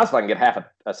 it's nice if I can get half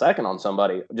a second on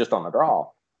somebody just on the draw.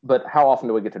 But how often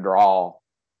do we get to draw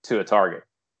to a target?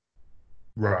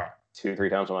 Right. 2-3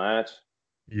 times a match.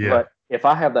 Yeah. But if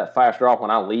I have that fast draw when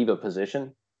I leave a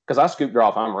position, because I scoop draw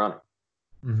if I'm running.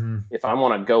 Mm-hmm. If I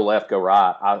want to go left, go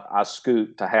right, I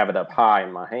scoop to have it up high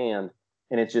in my hand,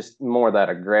 and it's just more of that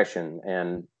aggression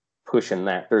and pushing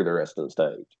that through the rest of the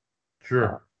stage.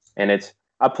 Sure. And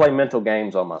I play mental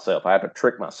games on myself. I have to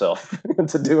trick myself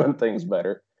into doing things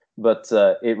better, but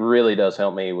it really does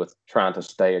help me with trying to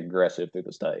stay aggressive through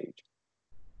the stage.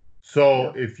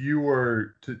 So if you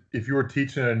were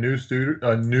teaching a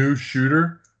new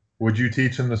shooter, would you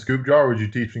teach them the scoop draw, or would you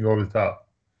teach them to go over the top?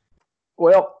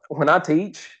 Well, when I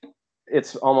teach,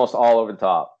 it's almost all over the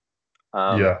top.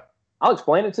 I'll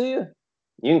explain it to you.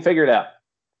 You can figure it out.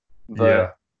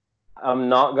 But I'm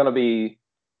not going to be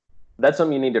 – that's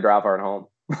something you need to drive hard home.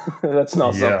 That's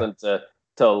not something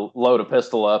to load a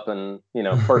pistol up and,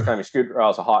 first time you scoop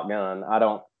draw is a hot gun. I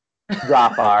don't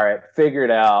dry fire it. Figure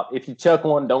it out. If you chuck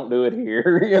one, don't do it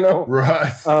here,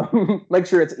 Right. Make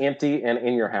sure it's empty and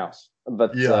in your house.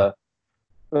 But no,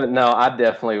 I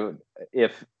definitely –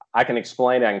 if – I can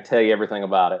explain it, I can tell you everything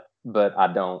about it, but I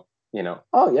don't,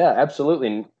 oh yeah,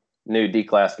 absolutely new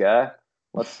D-class guy.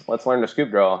 Let's learn to scoop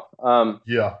draw.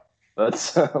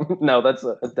 That's no, that's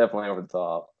definitely over the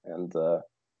top. And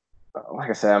like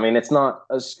I said, I mean, it's not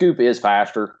a scoop is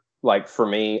faster. Like for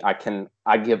me, I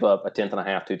give up a 1/10 and a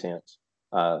half,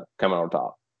 2/10 coming over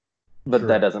top, but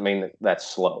that doesn't mean that's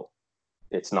slow.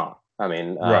 It's not. I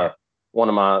mean, one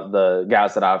of the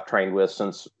guys that I've trained with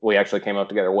since we actually came up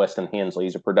together, Weston Hensley,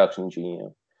 he's a production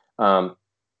GM.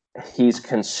 He's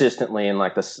consistently in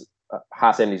like the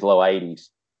high 70s, low 80s,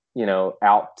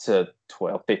 out to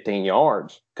 12, 15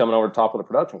 yards coming over the top of the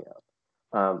production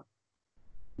gun.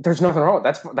 There's nothing wrong with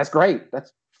that. That's great.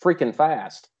 That's freaking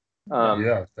fast.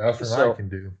 Faster than I can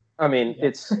do. I mean,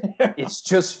 it's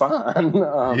just fine.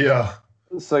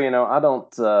 So,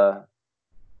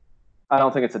 I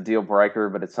don't think it's a deal breaker,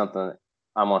 but it's something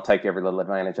I'm going to take every little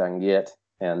advantage I can get.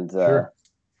 And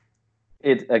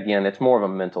it's more of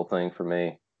a mental thing for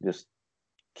me, just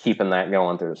keeping that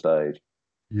going through the stage.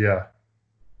 Yeah.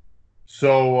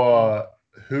 So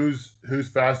who's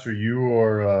faster, you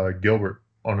or Gilbert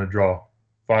on a draw?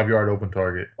 5-yard open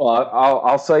target. Well,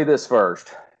 I'll say this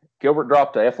first. Gilbert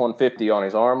dropped a F-150 on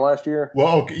his arm last year.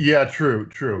 Well, okay, yeah, true.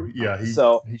 Yeah,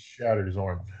 he shattered his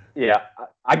arm. Yeah,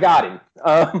 I got him.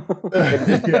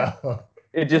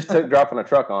 It just took dropping a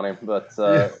truck on him, but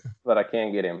I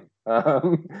can get him.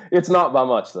 It's not by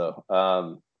much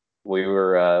though. We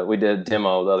did a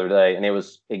demo the other day, and it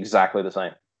was exactly the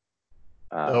same.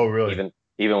 Oh, really?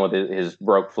 Even with his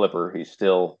broke flipper, he's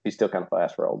still kind of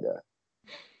fast for old guy.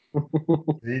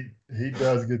 He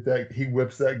does get that. He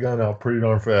whips that gun out pretty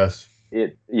darn fast.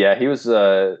 He was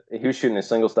shooting a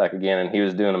single stack again, and he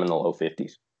was doing them in the low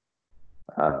 50s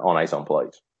on ice on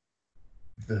plates.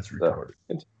 That's retarded.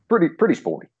 So it's pretty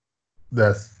sporty.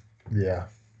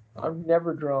 I've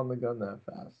never drawn the gun that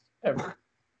fast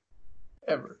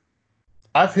ever.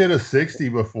 I've hit a 60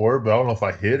 before, but I don't know if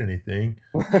I hit anything.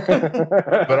 But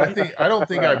I don't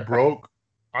think I broke.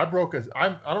 I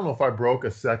don't know if I broke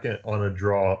a second on a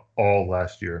draw all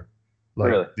last year,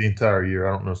 really? The entire year.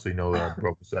 I don't necessarily know that I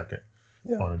broke a second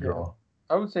on a draw.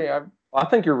 I would say I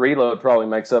think your reload probably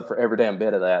makes up for every damn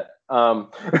bit of that.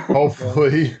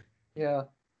 Hopefully. Yeah.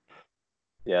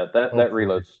 Yeah, that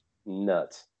reload's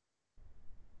nuts.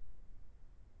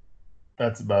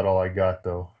 That's about all I got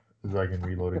though, is I can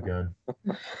reload a gun.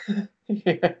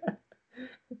 Yeah.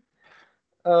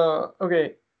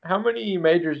 Okay. How many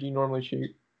majors do you normally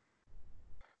shoot?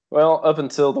 Well, up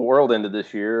until the world ended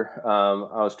this year,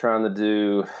 I was trying to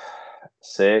do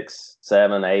 6,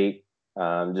 7, 8,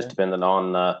 just depending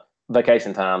on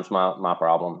vacation times. My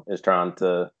problem is trying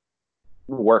to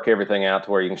work everything out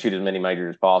to where you can shoot as many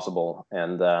majors as possible.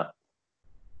 And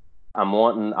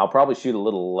I'll probably shoot a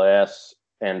little less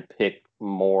and be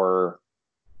more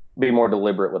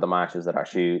deliberate with the matches that I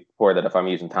shoot, or that if I'm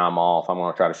using time off, I'm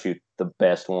going to try to shoot the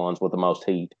best ones with the most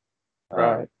heat.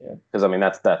 Right. Yeah.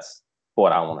 Because that's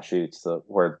what I want to shoot, so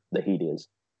where the heat is.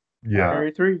 Yeah.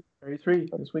 Area 3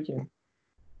 this weekend.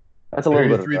 That's a little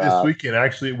Area bit of 3 this weekend.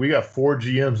 Actually, we got 4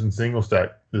 GMs in single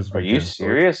stack this Are weekend. you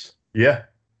serious? Yeah.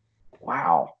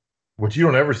 Wow. Which you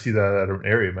don't ever see that at an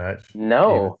area match.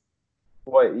 No. Even.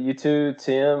 What, you two,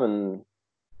 Tim and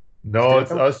No,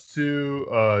 it's Stinkham? us two,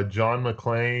 John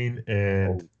McClain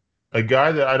and a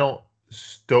guy that I don't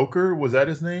Stoker, was that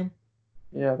his name?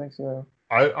 Yeah, I think so.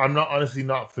 I'm not honestly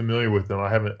not familiar with him. I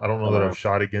don't know that I've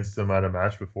shot against him at a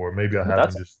match before. Maybe I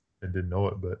haven't and didn't know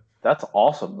it, but that's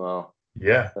awesome though.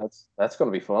 yeah. That's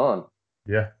gonna be fun.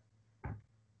 Yeah.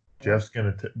 Jeff's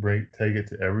gonna take it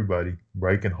to everybody,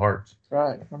 breaking hearts. That's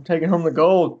right. I'm taking home the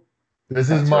gold. This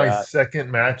is my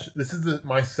second match. This is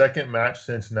my second match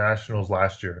since Nationals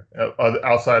last year,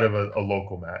 outside of a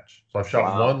local match. So I've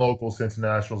shot one local since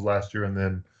Nationals last year, and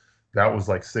then that was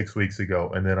like 6 weeks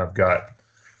ago. And then I've got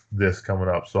this coming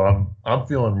up. So I'm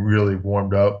feeling really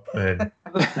warmed up and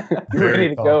ready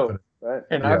to go. Right?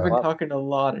 And I've been talking a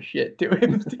lot of shit to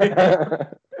him.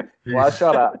 Well, I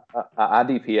shot a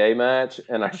IDPA match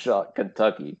and I shot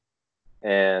Kentucky,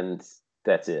 and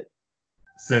that's it.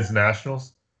 Since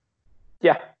Nationals?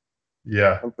 Yeah.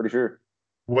 Yeah. I'm pretty sure.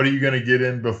 What are you going to get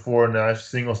in before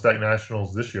single stack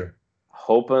Nationals this year?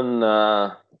 Hoping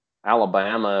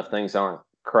Alabama, if things aren't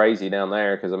crazy down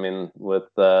there, because I mean, with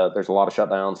there's a lot of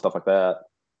shutdowns, stuff like that.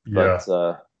 But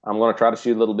I'm going to try to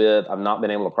shoot a little bit. I've not been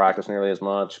able to practice nearly as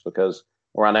much because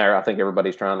around there, I think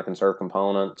everybody's trying to conserve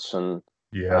components, and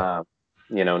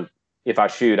if I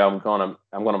shoot, I'm gonna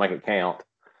make it count.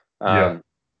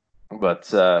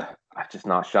 But I've just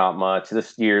not shot much.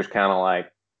 This year's kind of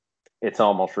like it's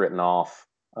almost written off.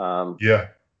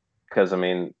 Because I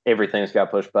mean, everything's got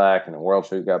pushed back, and the World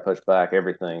Shoot got pushed back.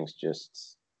 Everything's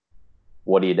just,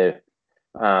 what do you do?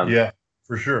 Yeah,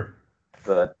 for sure.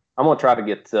 But I'm gonna try to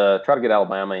get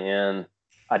Alabama in.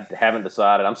 I haven't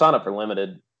decided. I'm signed up for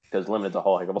limited because limited's a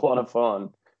whole heck of a lot of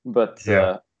fun. But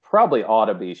probably ought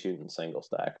to be shooting single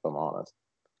stack, if I'm honest.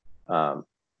 At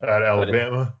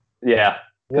Alabama. Yeah.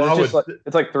 Well, it's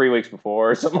like 3 weeks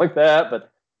before or something like that,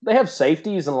 but they have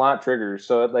safeties and light triggers,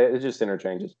 so it just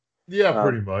interchanges. Yeah,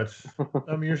 pretty much.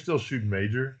 I mean, you're still shooting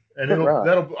major, and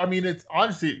I mean, it's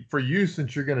honestly for you,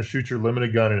 since you're going to shoot your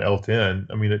limited gun in L10.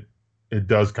 I mean, it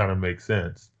does kind of make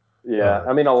sense. Yeah,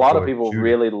 I mean, a lot of people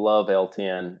really love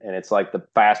L10, and it's like the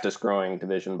fastest growing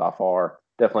division by far.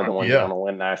 Definitely the one you want to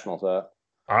win nationals at.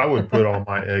 I would put all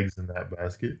my eggs in that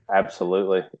basket.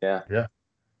 Absolutely, yeah. Yeah.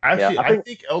 Actually, I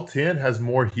think L10 has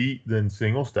more heat than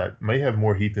single stack. May have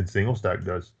more heat than single stack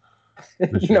does.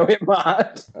 It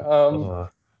might.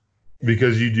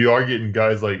 Because you are getting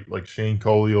guys like Shane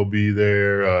Coley will be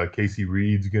there. Casey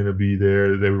Reed's going to be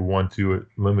there. They were 1-2 at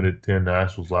limited 10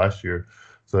 nationals last year.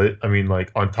 So I mean,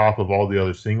 like on top of all the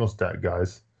other single stack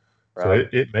guys, so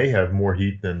it may have more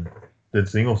heat than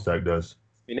single stack does,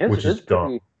 which is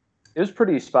dumb. It was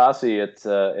pretty spicy at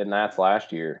Nats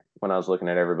last year when I was looking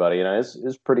at everybody.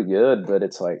 It's pretty good, but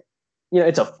it's like,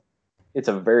 it's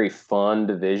a very fun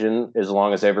division as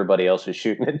long as everybody else is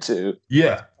shooting it too.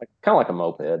 Yeah, kind of like a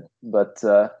moped, but.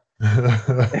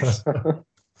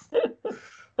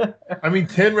 I mean,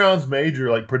 10 rounds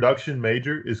major, like production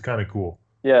major, is kind of cool.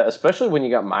 Yeah, especially when you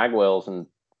got magwells and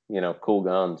cool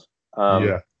guns.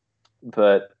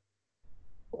 But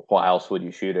why else would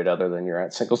you shoot it other than you're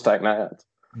at single stack Nats?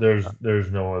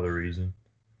 There's no other reason.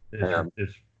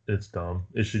 It's dumb.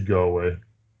 It should go away.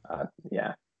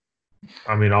 Yeah.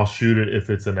 I mean, I'll shoot it if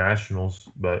it's a nationals,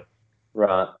 but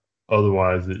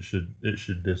otherwise it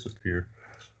should disappear.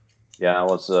 Yeah, I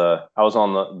was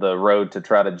on the road to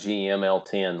try to GM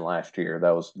L10 last year.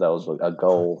 That was a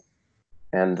goal,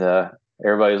 and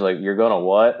everybody's like, "You're gonna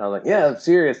what?" And I was like, "Yeah, I'm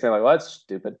serious." They're like, "Well, that's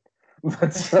stupid." But,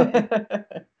 that's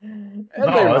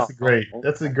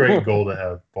a great goal to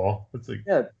have, Paul. It's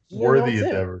a worthy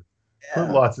endeavor. Yeah. Put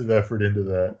lots of effort into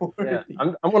that. Yeah.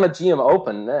 I'm going to GM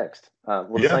Open next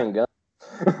with the same gun.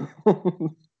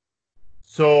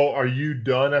 So, are you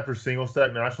done after single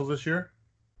stack nationals this year?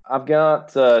 I've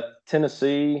got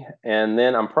Tennessee, and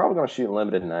then I'm probably going to shoot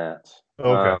limited Nats.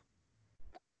 Okay.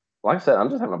 Like I said,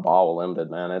 I'm just having a ball with limited,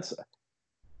 man.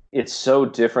 It's so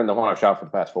different than what I've shot for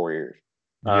the past 4 years.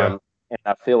 and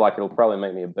I feel like it'll probably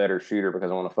make me a better shooter because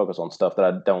I want to focus on stuff that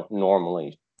I don't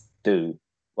normally do,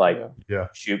 like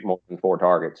shoot more than 4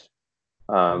 targets.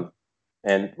 And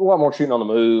a lot more shooting on the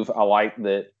move. I like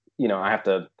that, I have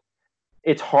to.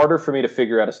 It's harder for me to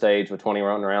figure out a stage with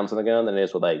 21 rounds in the gun than it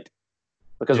is with 8.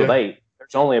 Because with 8,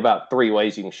 there's only about 3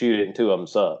 ways you can shoot it, and 2 of them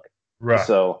suck. Right.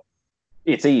 So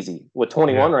it's easy. With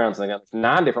 21 rounds in the gun, there's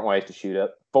 9 different ways to shoot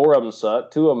it. 4 of them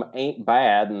suck. 2 of them ain't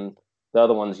bad, and the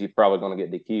other ones you're probably going to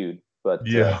get DQ'd. But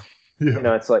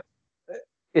it's like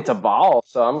it's a ball,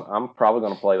 so I'm probably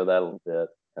going to play with that a little bit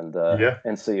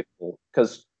and see if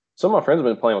because some of my friends have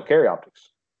been playing with carry optics,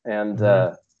 and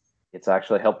it's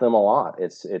actually helped them a lot.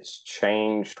 It's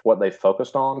changed what they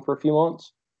focused on for a few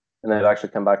months, and they've actually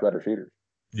come back better shooters.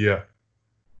 Yeah.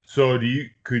 So do you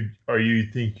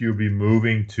think you'll be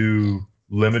moving to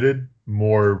limited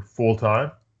more full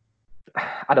time?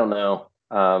 I don't know.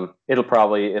 It'll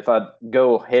probably, if I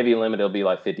go heavy limit, it'll be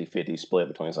like 50-50 split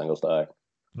between single stack.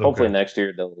 Okay. Hopefully next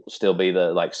year there'll still be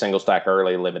the like single stack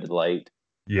early, limited late.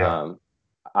 Yeah.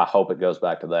 I hope it goes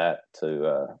back to that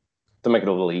to make it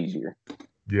a little easier.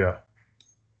 Yeah.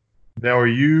 Now,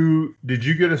 did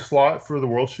you get a slot for the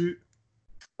World Shoot?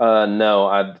 No,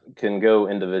 I can go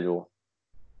individual.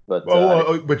 But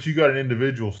but you got an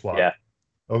individual slot. Yeah.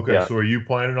 Okay, yeah. So are you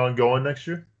planning on going next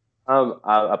year?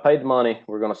 I paid the money.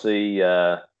 We're going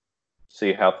to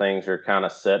see how things are kind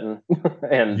of setting,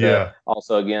 and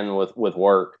also again with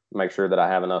work, make sure that I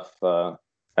have enough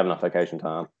vacation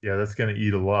time. Yeah, that's going to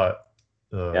eat a lot.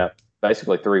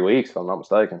 Basically 3 weeks, if I'm not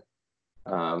mistaken.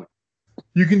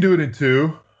 You can do it in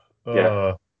 2.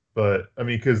 But I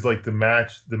mean, because like the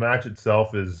match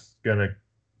itself is going to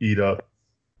eat up.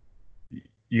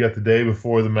 You got the day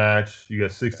before the match, you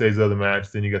got 6 days of the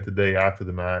match, then you got the day after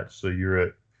the match. So you're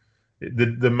at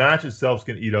the match itself's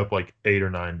going to eat up like 8 or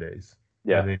 9 days.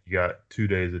 Yeah. And then you got 2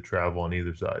 days of travel on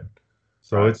either side.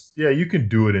 So it's you can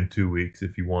do it in 2 weeks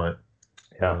if you want.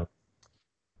 Yeah.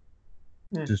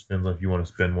 Just depends on if you want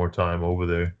to spend more time over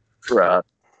there. Right.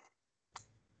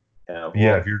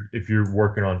 Yeah. If you're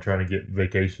working on trying to get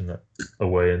vacation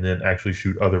away and then actually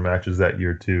shoot other matches that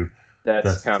year too.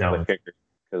 That's kind of the kicker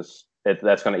because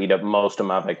that's going to eat up most of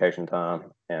my vacation time,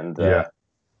 and I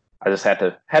just had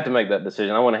to make that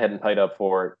decision. I went ahead and paid up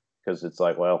for it because it's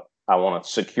like, well, I want to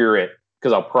secure it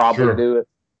because I'll probably do it.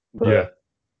 But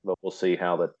we'll see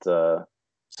how the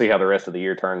rest of the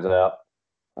year turns out.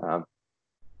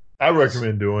 I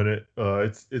recommend doing it.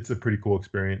 It's a pretty cool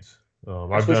experience.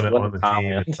 I've done it on the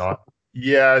team. It's not.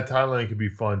 Yeah, Thailand could be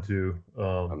fun too.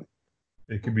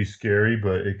 It could be scary,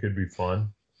 but it could be fun.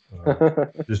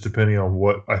 Just depending on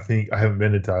what I think. I haven't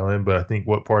been to Thailand, but I think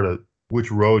which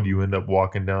road you end up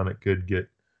walking down, it could get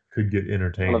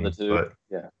entertaining. One of the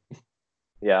two.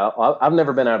 Yeah. I've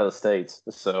never been out of the States,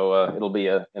 so it'll be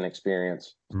an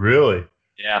experience. Really?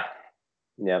 Yeah.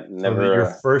 Yeah. Never. So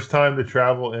your first time to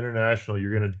travel international,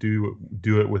 you're gonna do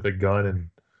it with a gun and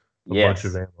a bunch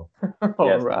of ammo.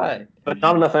 All right. But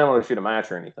not enough ammo to shoot a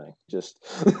match or anything. Just.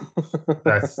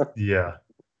 That's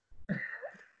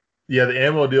Yeah, the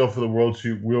ammo deal for the World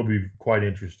Shoot will be quite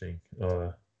interesting.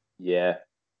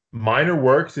 Minor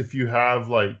works if you have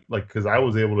like because I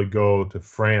was able to go to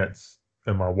France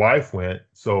and my wife went,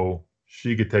 so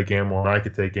she could take ammo and I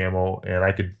could take ammo, and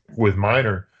I could with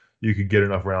minor you could get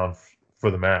enough round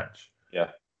for the match.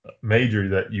 Yeah. Major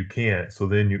that you can't, so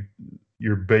then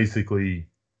you're basically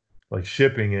like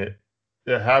shipping it.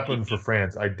 It happened for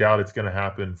France. I doubt it's going to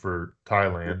happen for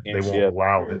Thailand. They won't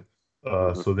allow it.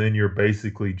 So then you're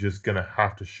basically just going to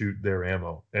have to shoot their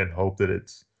ammo and hope that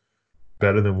it's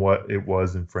better than what it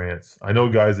was in France. I know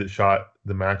guys that shot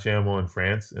the match ammo in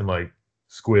France and like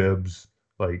squibs,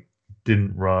 like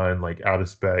didn't run, like out of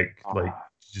spec, like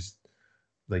just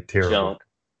like terrible. Junk.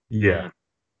 Yeah.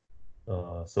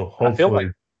 So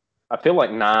hopefully. I feel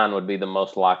like 9 would be the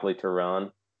most likely to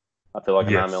run. I feel like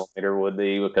a 9mm would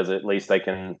be because at least they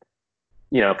can,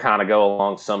 kind of go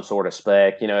along some sort of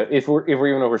spec. If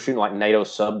we're shooting like NATO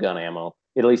subgun ammo,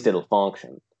 at least it'll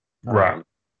function. Right.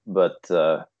 But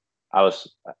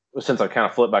since I kind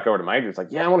of flipped back over to major, it's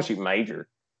like, I want to shoot major,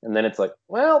 and then it's like,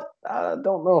 well, I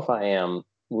don't know if I am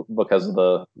because of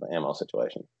the ammo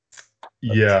situation.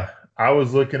 Yeah, I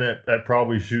was looking at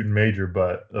probably shooting major,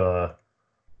 but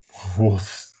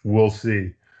we'll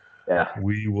see. Yeah,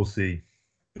 we will see.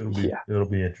 It'll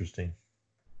be interesting.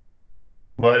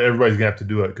 But everybody's gonna have to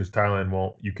do it because Thailand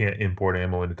won't. You can't import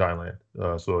ammo into Thailand.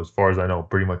 So as far as I know,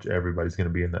 pretty much everybody's gonna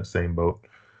be in that same boat.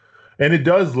 And it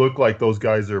does look like those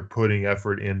guys are putting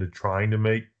effort into trying to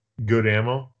make good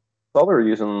ammo. So they're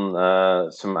using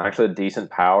some actually decent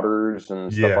powders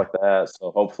and stuff like that.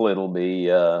 So hopefully it'll be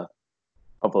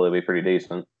pretty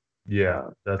decent. Yeah,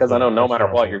 because I know no that's matter what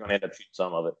I'm what, you're hoping. going to end up shooting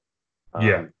some of it.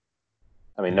 Yeah.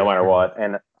 I mean, no Yeah, matter pretty what,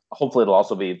 and hopefully it'll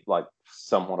also be like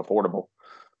somewhat affordable.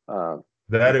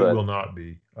 that it But will not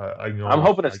be. I I'm know.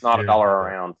 hoping I it's not a dollar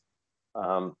guarantee that.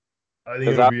 around. Um, I think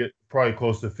because it'll be at probably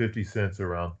close to 50 cents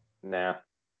around. nah,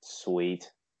 sweet.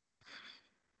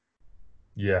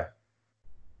 Yeah.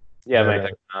 Yeah, But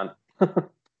make that nine.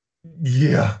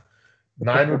 yeah,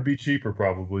 9 would be cheaper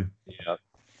probably. Yeah.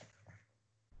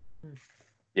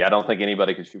 Yeah, I don't think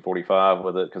anybody could shoot 45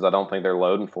 with it because I don't think they're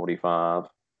loading 45,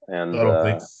 and I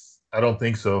don't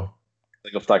think so.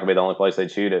 Single stack will be the only place they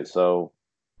shoot it. So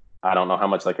I don't know how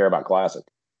much they care about classic.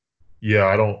 Yeah,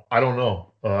 I don't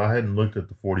know. I hadn't looked at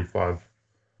the 45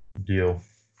 deal.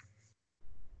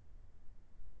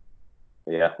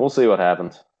 Yeah, we'll see what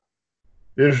happens.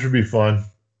 It should be fun.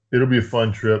 It'll be a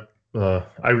fun trip. I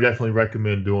would definitely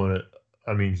recommend doing it.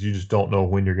 I mean, you just don't know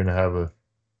when you're going to have a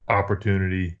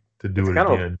opportunity to It's do it kind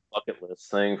of a again. bucket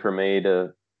list thing for me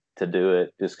to do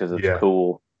it just because it's Yeah,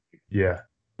 cool. yeah,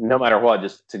 No matter what,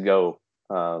 just to go.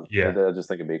 yeah. I just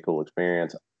think it'd be a cool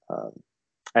experience. Um,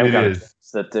 I'm It kind of is.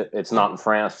 jealous that it's not in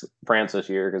France this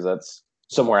year because that's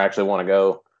somewhere I actually want to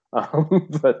go.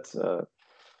 But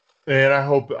And I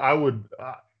hope I would.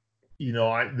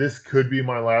 This could be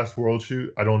my last world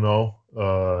shoot. I don't know.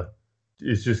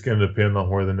 It's just going to depend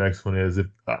on where the next one is. If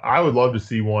I would love to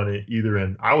see one either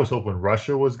in. I was hoping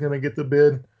Russia was going to get the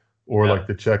bid, or yeah, like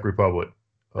the Czech Republic.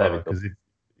 that'd be cool. Because if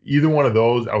either one of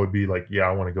those, I would be like, yeah,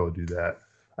 I want to go do that.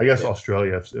 I guess Yeah.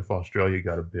 Australia, if Australia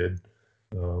got a bid,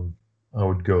 I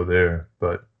would go there.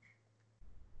 But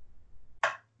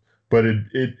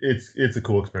it's a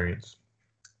cool experience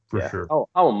for Yeah, sure.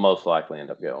 I will most likely end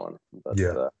up going. But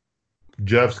Yeah.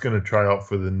 Jeff's going to try out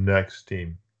for the next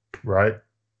team, right?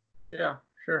 Yeah,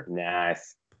 sure.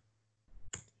 nice.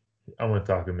 I'm going to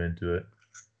talk him into it.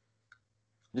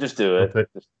 Just do it.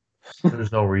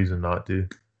 There's no reason not to.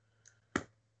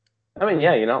 I mean,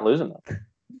 Yeah, you're not losing nothing.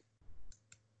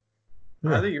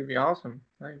 I think it'd be awesome.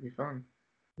 I think it'd be fun.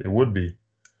 It would be.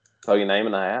 Throw your name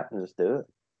in the hat and just do it.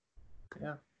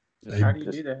 Yeah. Hey, How do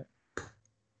you do that?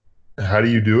 How do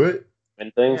you do it?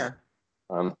 Win things.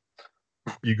 Yeah.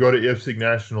 You go to IFSIC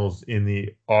Nationals in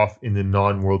the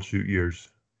non-World Shoot years.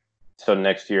 So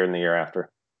next year and the year after.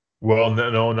 Well,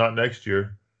 no, not next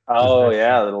year. Oh next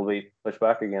yeah, year. that'll be pushed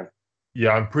back again.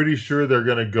 Yeah, I'm pretty sure they're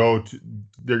gonna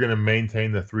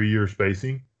maintain the 3-year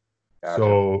spacing. Gotcha.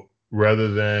 So rather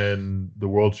than the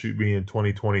World Shoot being in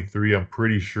 2023, I'm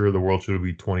pretty sure the World Shoot will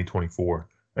be 2024,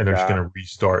 and they're just gonna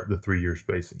restart the 3-year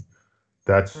spacing.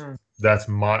 That's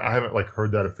I haven't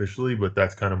heard that officially, but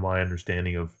that's kind of my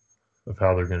understanding of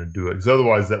how they're going to do it. Because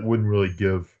otherwise, that wouldn't really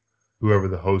give whoever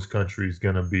the host country is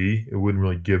going to be. It wouldn't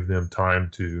really give them time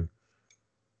to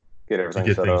get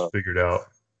things up. figured out.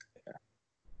 Yeah.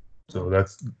 So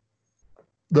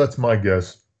that's my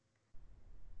guess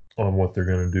on what they're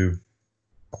going to do.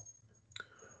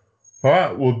 All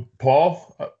right. Well,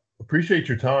 Paul, I appreciate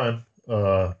your time.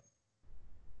 You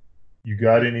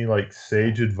got any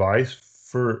sage advice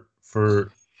for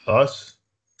us?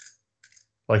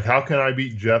 How can I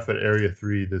beat Jeff at Area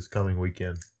 3 this coming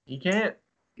weekend? You can't.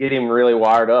 Get him really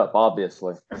wired up,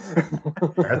 obviously.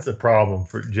 That's a problem.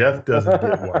 For Jeff doesn't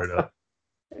get wired up.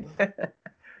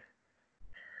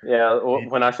 Yeah,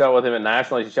 when I shot with him at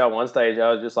Nationals, he shot one stage.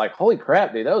 I was just like, "Holy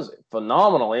crap, dude, that was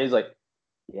phenomenal!" And he's like,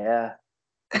 "Yeah."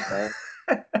 No,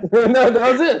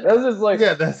 that was it. That was just like,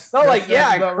 yeah, that's not like, yeah,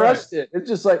 I crushed it. It's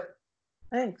just like,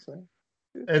 thanks, man.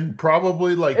 And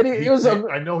probably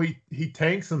I know he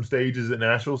tanked some stages at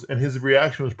Nationals, and his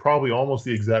reaction was probably almost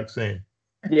the exact same.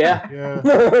 Yeah,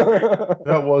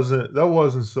 that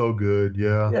wasn't so good.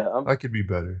 Yeah, I could be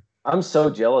better. I'm so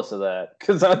jealous of that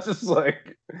because I was just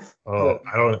like, I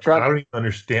don't even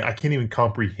understand. I can't even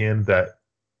comprehend that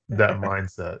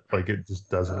mindset. It just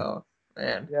doesn't. Oh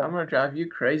man, yeah. I'm gonna drive you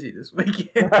crazy this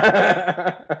weekend.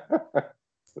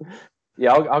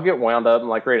 Yeah, I'll get wound up and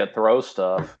ready to throw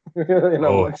stuff.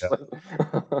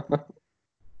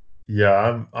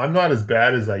 Yeah, I'm not as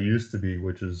bad as I used to be,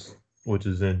 which is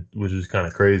kind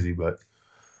of crazy, but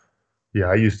yeah,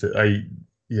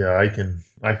 I can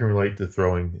relate to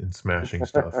throwing and smashing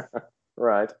stuff.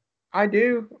 Right. I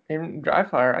do. In dry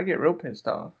fire, I get real pissed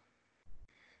off.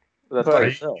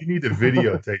 You need to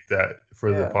videotape that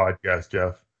for the podcast,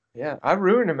 Jeff. Yeah, I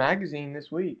ruined a magazine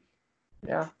this week.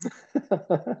 Yeah.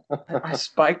 I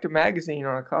spiked a magazine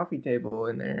on a coffee table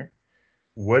in there.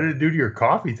 What did it do to your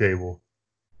coffee table?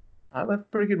 I left a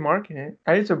pretty good mark in it.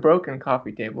 It's a broken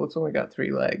coffee table. It's only got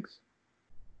 3 legs.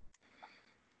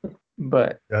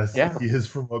 But yes, he is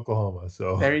from Oklahoma,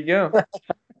 so there you go.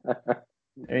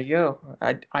 There you go.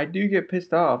 I do get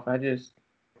pissed off. I just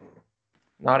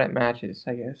Not at matches,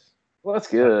 I guess. Well, that's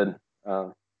good.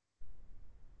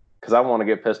 Because I want to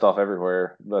get pissed off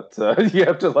everywhere, but you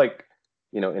have to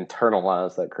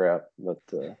internalize that crap. But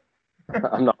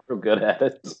I'm not real good at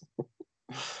it.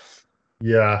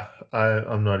 Yeah,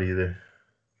 I'm not either.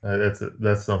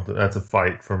 That's something. That's a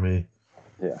fight for me.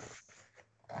 Yeah.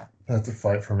 That's a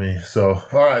fight for me. So,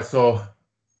 all right. So,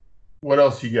 what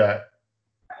else you got?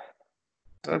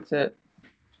 That's it.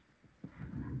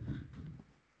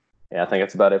 Yeah, I think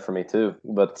that's about it for me too.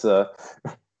 But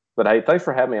hey, thanks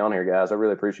for having me on here, guys. I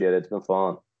really appreciate it. It's been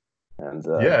fun. And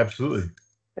Yeah, absolutely.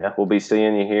 yeah, we'll be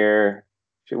seeing you here.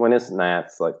 When is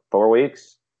Nats? Like 4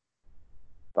 weeks?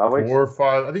 5 weeks? 4 or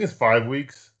 5. I think it's 5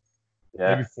 weeks.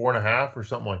 Yeah. Maybe 4.5 or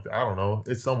something like that. I don't know.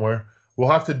 It's somewhere. We'll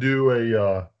have to do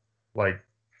a like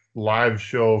live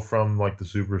show from like the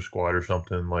Super Squad or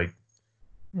something like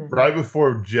right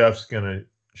before Jeff's gonna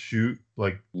shoot.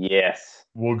 Like, yes,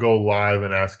 we'll go live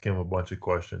and ask him a bunch of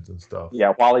questions and stuff.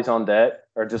 Yeah, while he's on deck,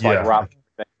 or just like right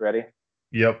ready.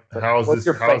 Yep. But How's what's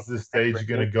this stage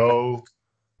gonna go?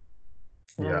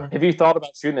 Yeah. Have you thought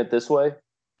about shooting it this way?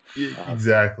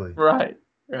 Exactly. Right.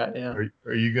 Right. Yeah.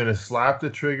 Are you gonna slap the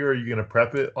trigger? Are you gonna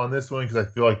prep it on this one? Because I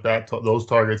feel like those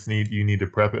targets you need to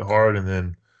prep it hard and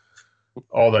then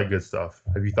all that good stuff.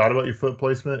 Have you thought about your foot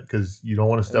placement? Because you don't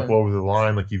want to step over the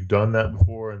line like you've done that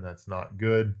before, and that's not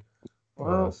good.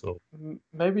 Well,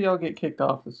 maybe I'll get kicked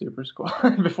off the Super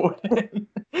Squad before then.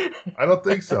 I don't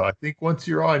think so. I think once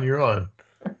you're on, you're on.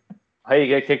 Hey, you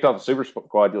get kicked off the Super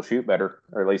Squad, you'll shoot better,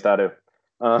 or at least I do.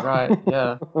 Right,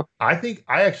 yeah. I think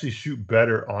I actually shoot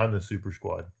better on the Super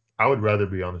Squad. I would rather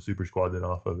be on the Super Squad than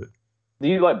off of it. Do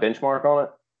you benchmark on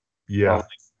it? Yeah.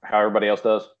 How everybody else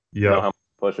does? Yeah. You know how much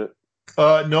to push it?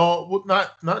 No, well,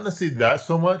 not necessarily that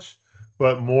so much,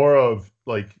 but more of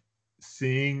like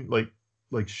seeing like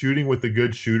shooting with the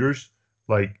good shooters,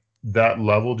 like that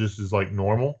level just is like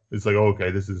normal. It's like, oh, okay,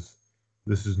 this is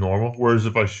normal. Whereas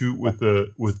if I shoot with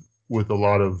a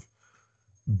lot of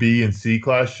B and C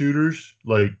class shooters,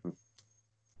 like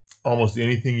almost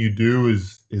anything you do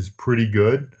is pretty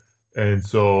good. And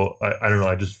so I don't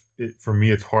know, for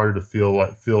me it's harder to feel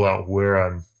out where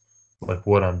I'm like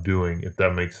what I'm doing, if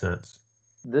that makes sense.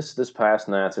 This past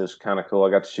Nats is kind of cool.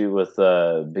 I got to shoot with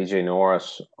BJ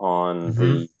Norris on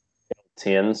the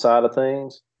 10 side of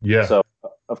things. Yeah. So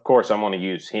of course I'm going to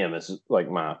use him as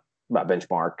like my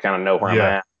benchmark, kind of know where I'm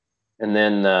at. And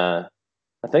then I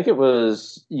think it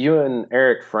was you and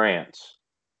Eric France.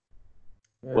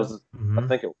 I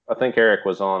think Eric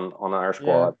was on our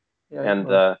squad. Yeah,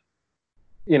 and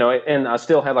and I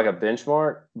still had like a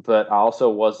benchmark, but I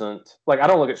also wasn't like I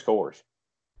don't look at scores.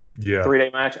 Yeah.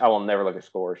 3-day match, I will never look at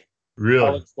scores. Really?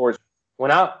 I look at scores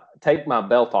when I take my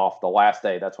belt off the last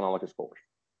day. That's when I look at scores.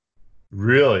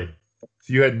 Really?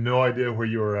 So you had no idea where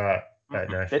you were at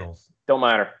nationals? Don't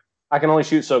matter. I can only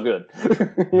shoot so good.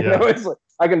 you know, it's like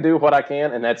I can do what I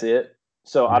can, and that's it.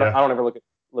 So I don't ever look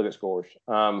at scores.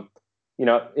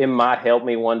 It might help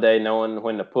me one day knowing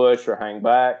when to push or hang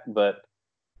back, but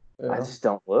I just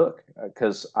don't look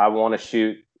because I want to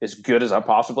shoot as good as I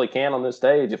possibly can on this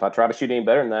stage. If I try to shoot any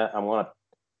better than that,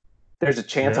 there's a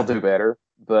chance I'll do better,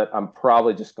 but I'm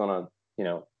probably just gonna,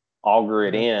 auger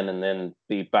it in and then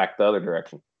be back the other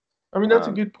direction. I mean, that's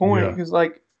a good point because,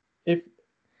 like,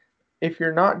 if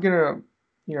you're not gonna,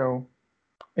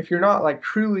 if you're not like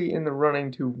truly in the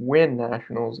running to win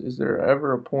nationals, is there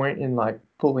ever a point in like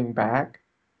pulling back?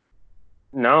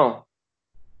 No.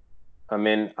 I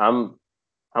mean, I'm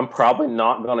probably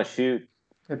not gonna shoot.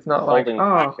 It's not like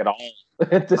back at all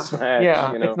at this match.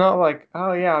 Yeah, it's not like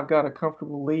I've got a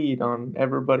comfortable lead on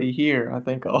everybody here. I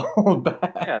think I'll hold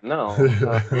back. Yeah, no,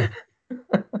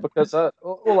 because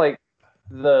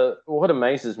what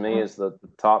amazes me is the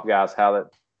top guys how that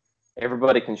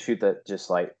everybody can shoot that just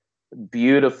like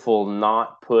beautiful,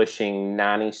 not pushing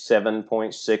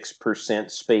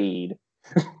 97.6% speed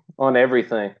on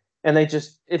everything, and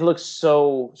it looks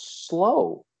so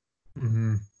slow.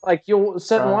 Mm-hmm. Like you'll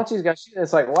sit and watch these guys shoot, and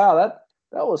it's like, wow, that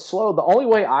was slow. The only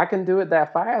way I can do it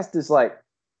that fast is like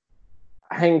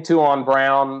hang two on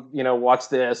Brown, watch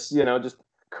this, just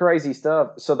crazy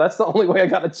stuff. So that's the only way I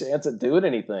got a chance at doing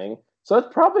anything. So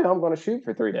that's probably how I'm going to shoot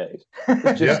for 3 days.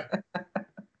 I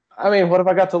mean, what have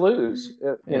I got to lose?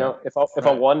 If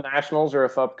I won nationals or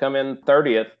if I come in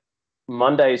 30th,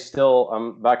 Monday still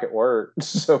I'm back at work,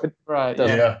 so it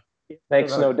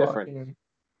makes no difference.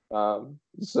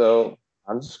 So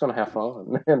I'm just going to have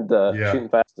fun, and shooting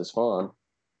fast is fun.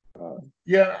 I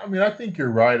mean, I think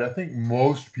you're right. I think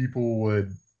most people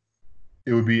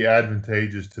it would be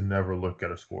advantageous to never look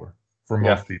at a score for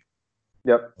most people.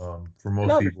 Yep. For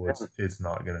most people, it's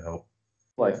not going to help.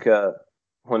 Like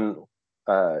when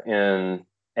in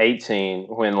 18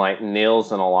 when like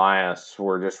Nils and Elias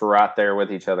were just right there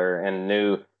with each other and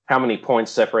knew how many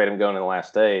points separate them going in the last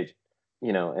stage,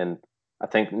 and I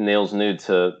think Nils knew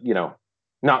to,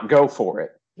 not go for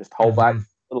it, just hold back a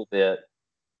little bit,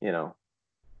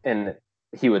 and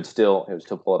he would still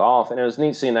pull it off. And it was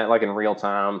neat seeing that like in real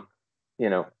time.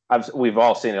 We've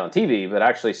all seen it on TV, but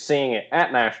actually seeing it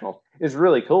at nationals is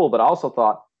really cool. But I also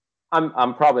thought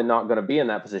I'm probably not going to be in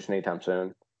that position anytime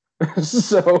soon.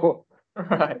 So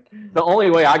Right. the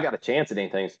only way I got a chance at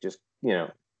anything is just,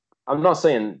 I'm not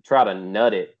saying try to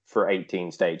nut it for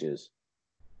 18 stages,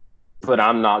 but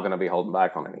I'm not going to be holding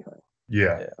back on anything.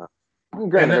 Yeah.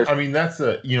 Granted, that's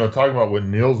talking about what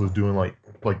Nils was doing, like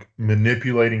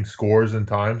manipulating scores and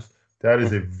times. That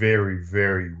is a very,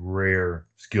 very rare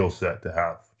skill set to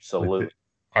have. Absolutely.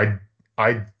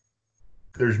 I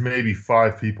there's maybe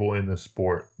 5 people in the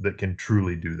sport that can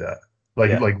truly do that.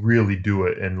 Like really do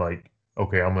it and like,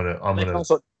 okay, I'm gonna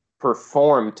also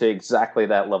perform to exactly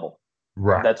that level.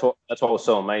 Right. That's what was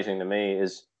so amazing to me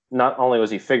is not only was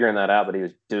he figuring that out, but he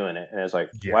was doing it, and it's like,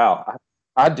 wow,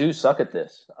 I do suck at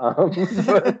this.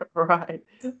 Right.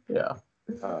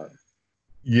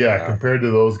 Yeah. Compared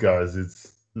to those guys,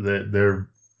 it's they're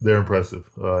impressive,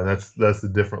 and that's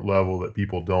the different level that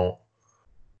people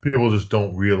just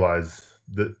don't realize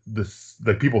that this,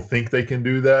 like, people think they can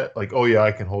do that, like, oh yeah,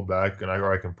 I can hold back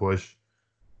or I can push.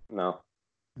 No,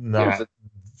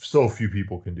 so few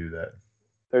people can do that.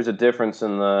 There's a difference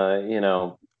in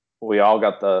the, we all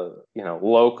got the,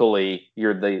 locally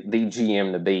you're the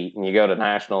GM to beat, and you go to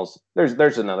nationals.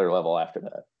 There's another level after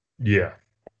that. Yeah.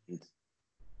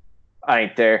 I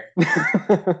ain't there.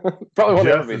 Probably won't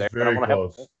ever be there. Very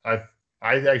close. I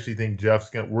actually think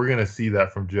we're gonna see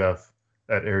that from Jeff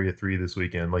at Area 3 this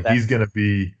weekend. Like, he's gonna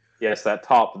be that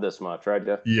top this much, right,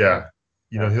 Jeff? Yeah.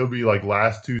 He'll be like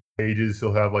last 2 stages.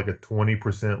 He'll have like a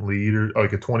 20% lead or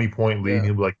like a 20-point lead. And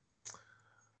he'll be like,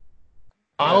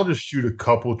 I'll just shoot a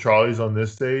couple Charlies on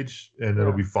this stage and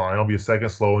it'll be fine. I'll be a second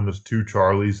slow in those 2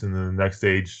 Charlies, and then the next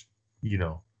stage,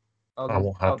 I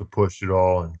won't have to push it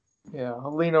all. And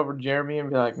I'll lean over Jeremy and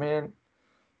be like, man,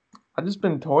 I've just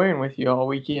been toying with you all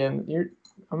weekend.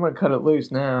 I'm gonna cut it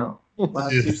loose now.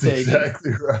 Last 2 stages.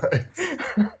 Exactly right.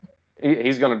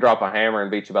 He's gonna drop a hammer and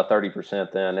beat you by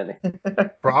 30% then, isn't he?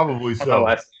 Probably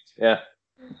so. Yeah.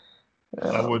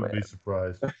 I wouldn't be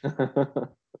surprised.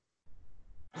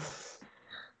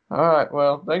 All right.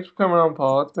 Well, thanks for coming on,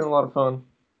 Paul. It's been a lot of fun.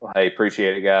 Well, hey,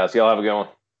 appreciate it, guys. Y'all have a good one.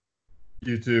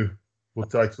 You too. We'll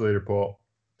talk to you later, Paul.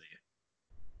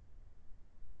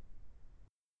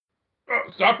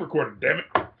 Stop recording, damn it.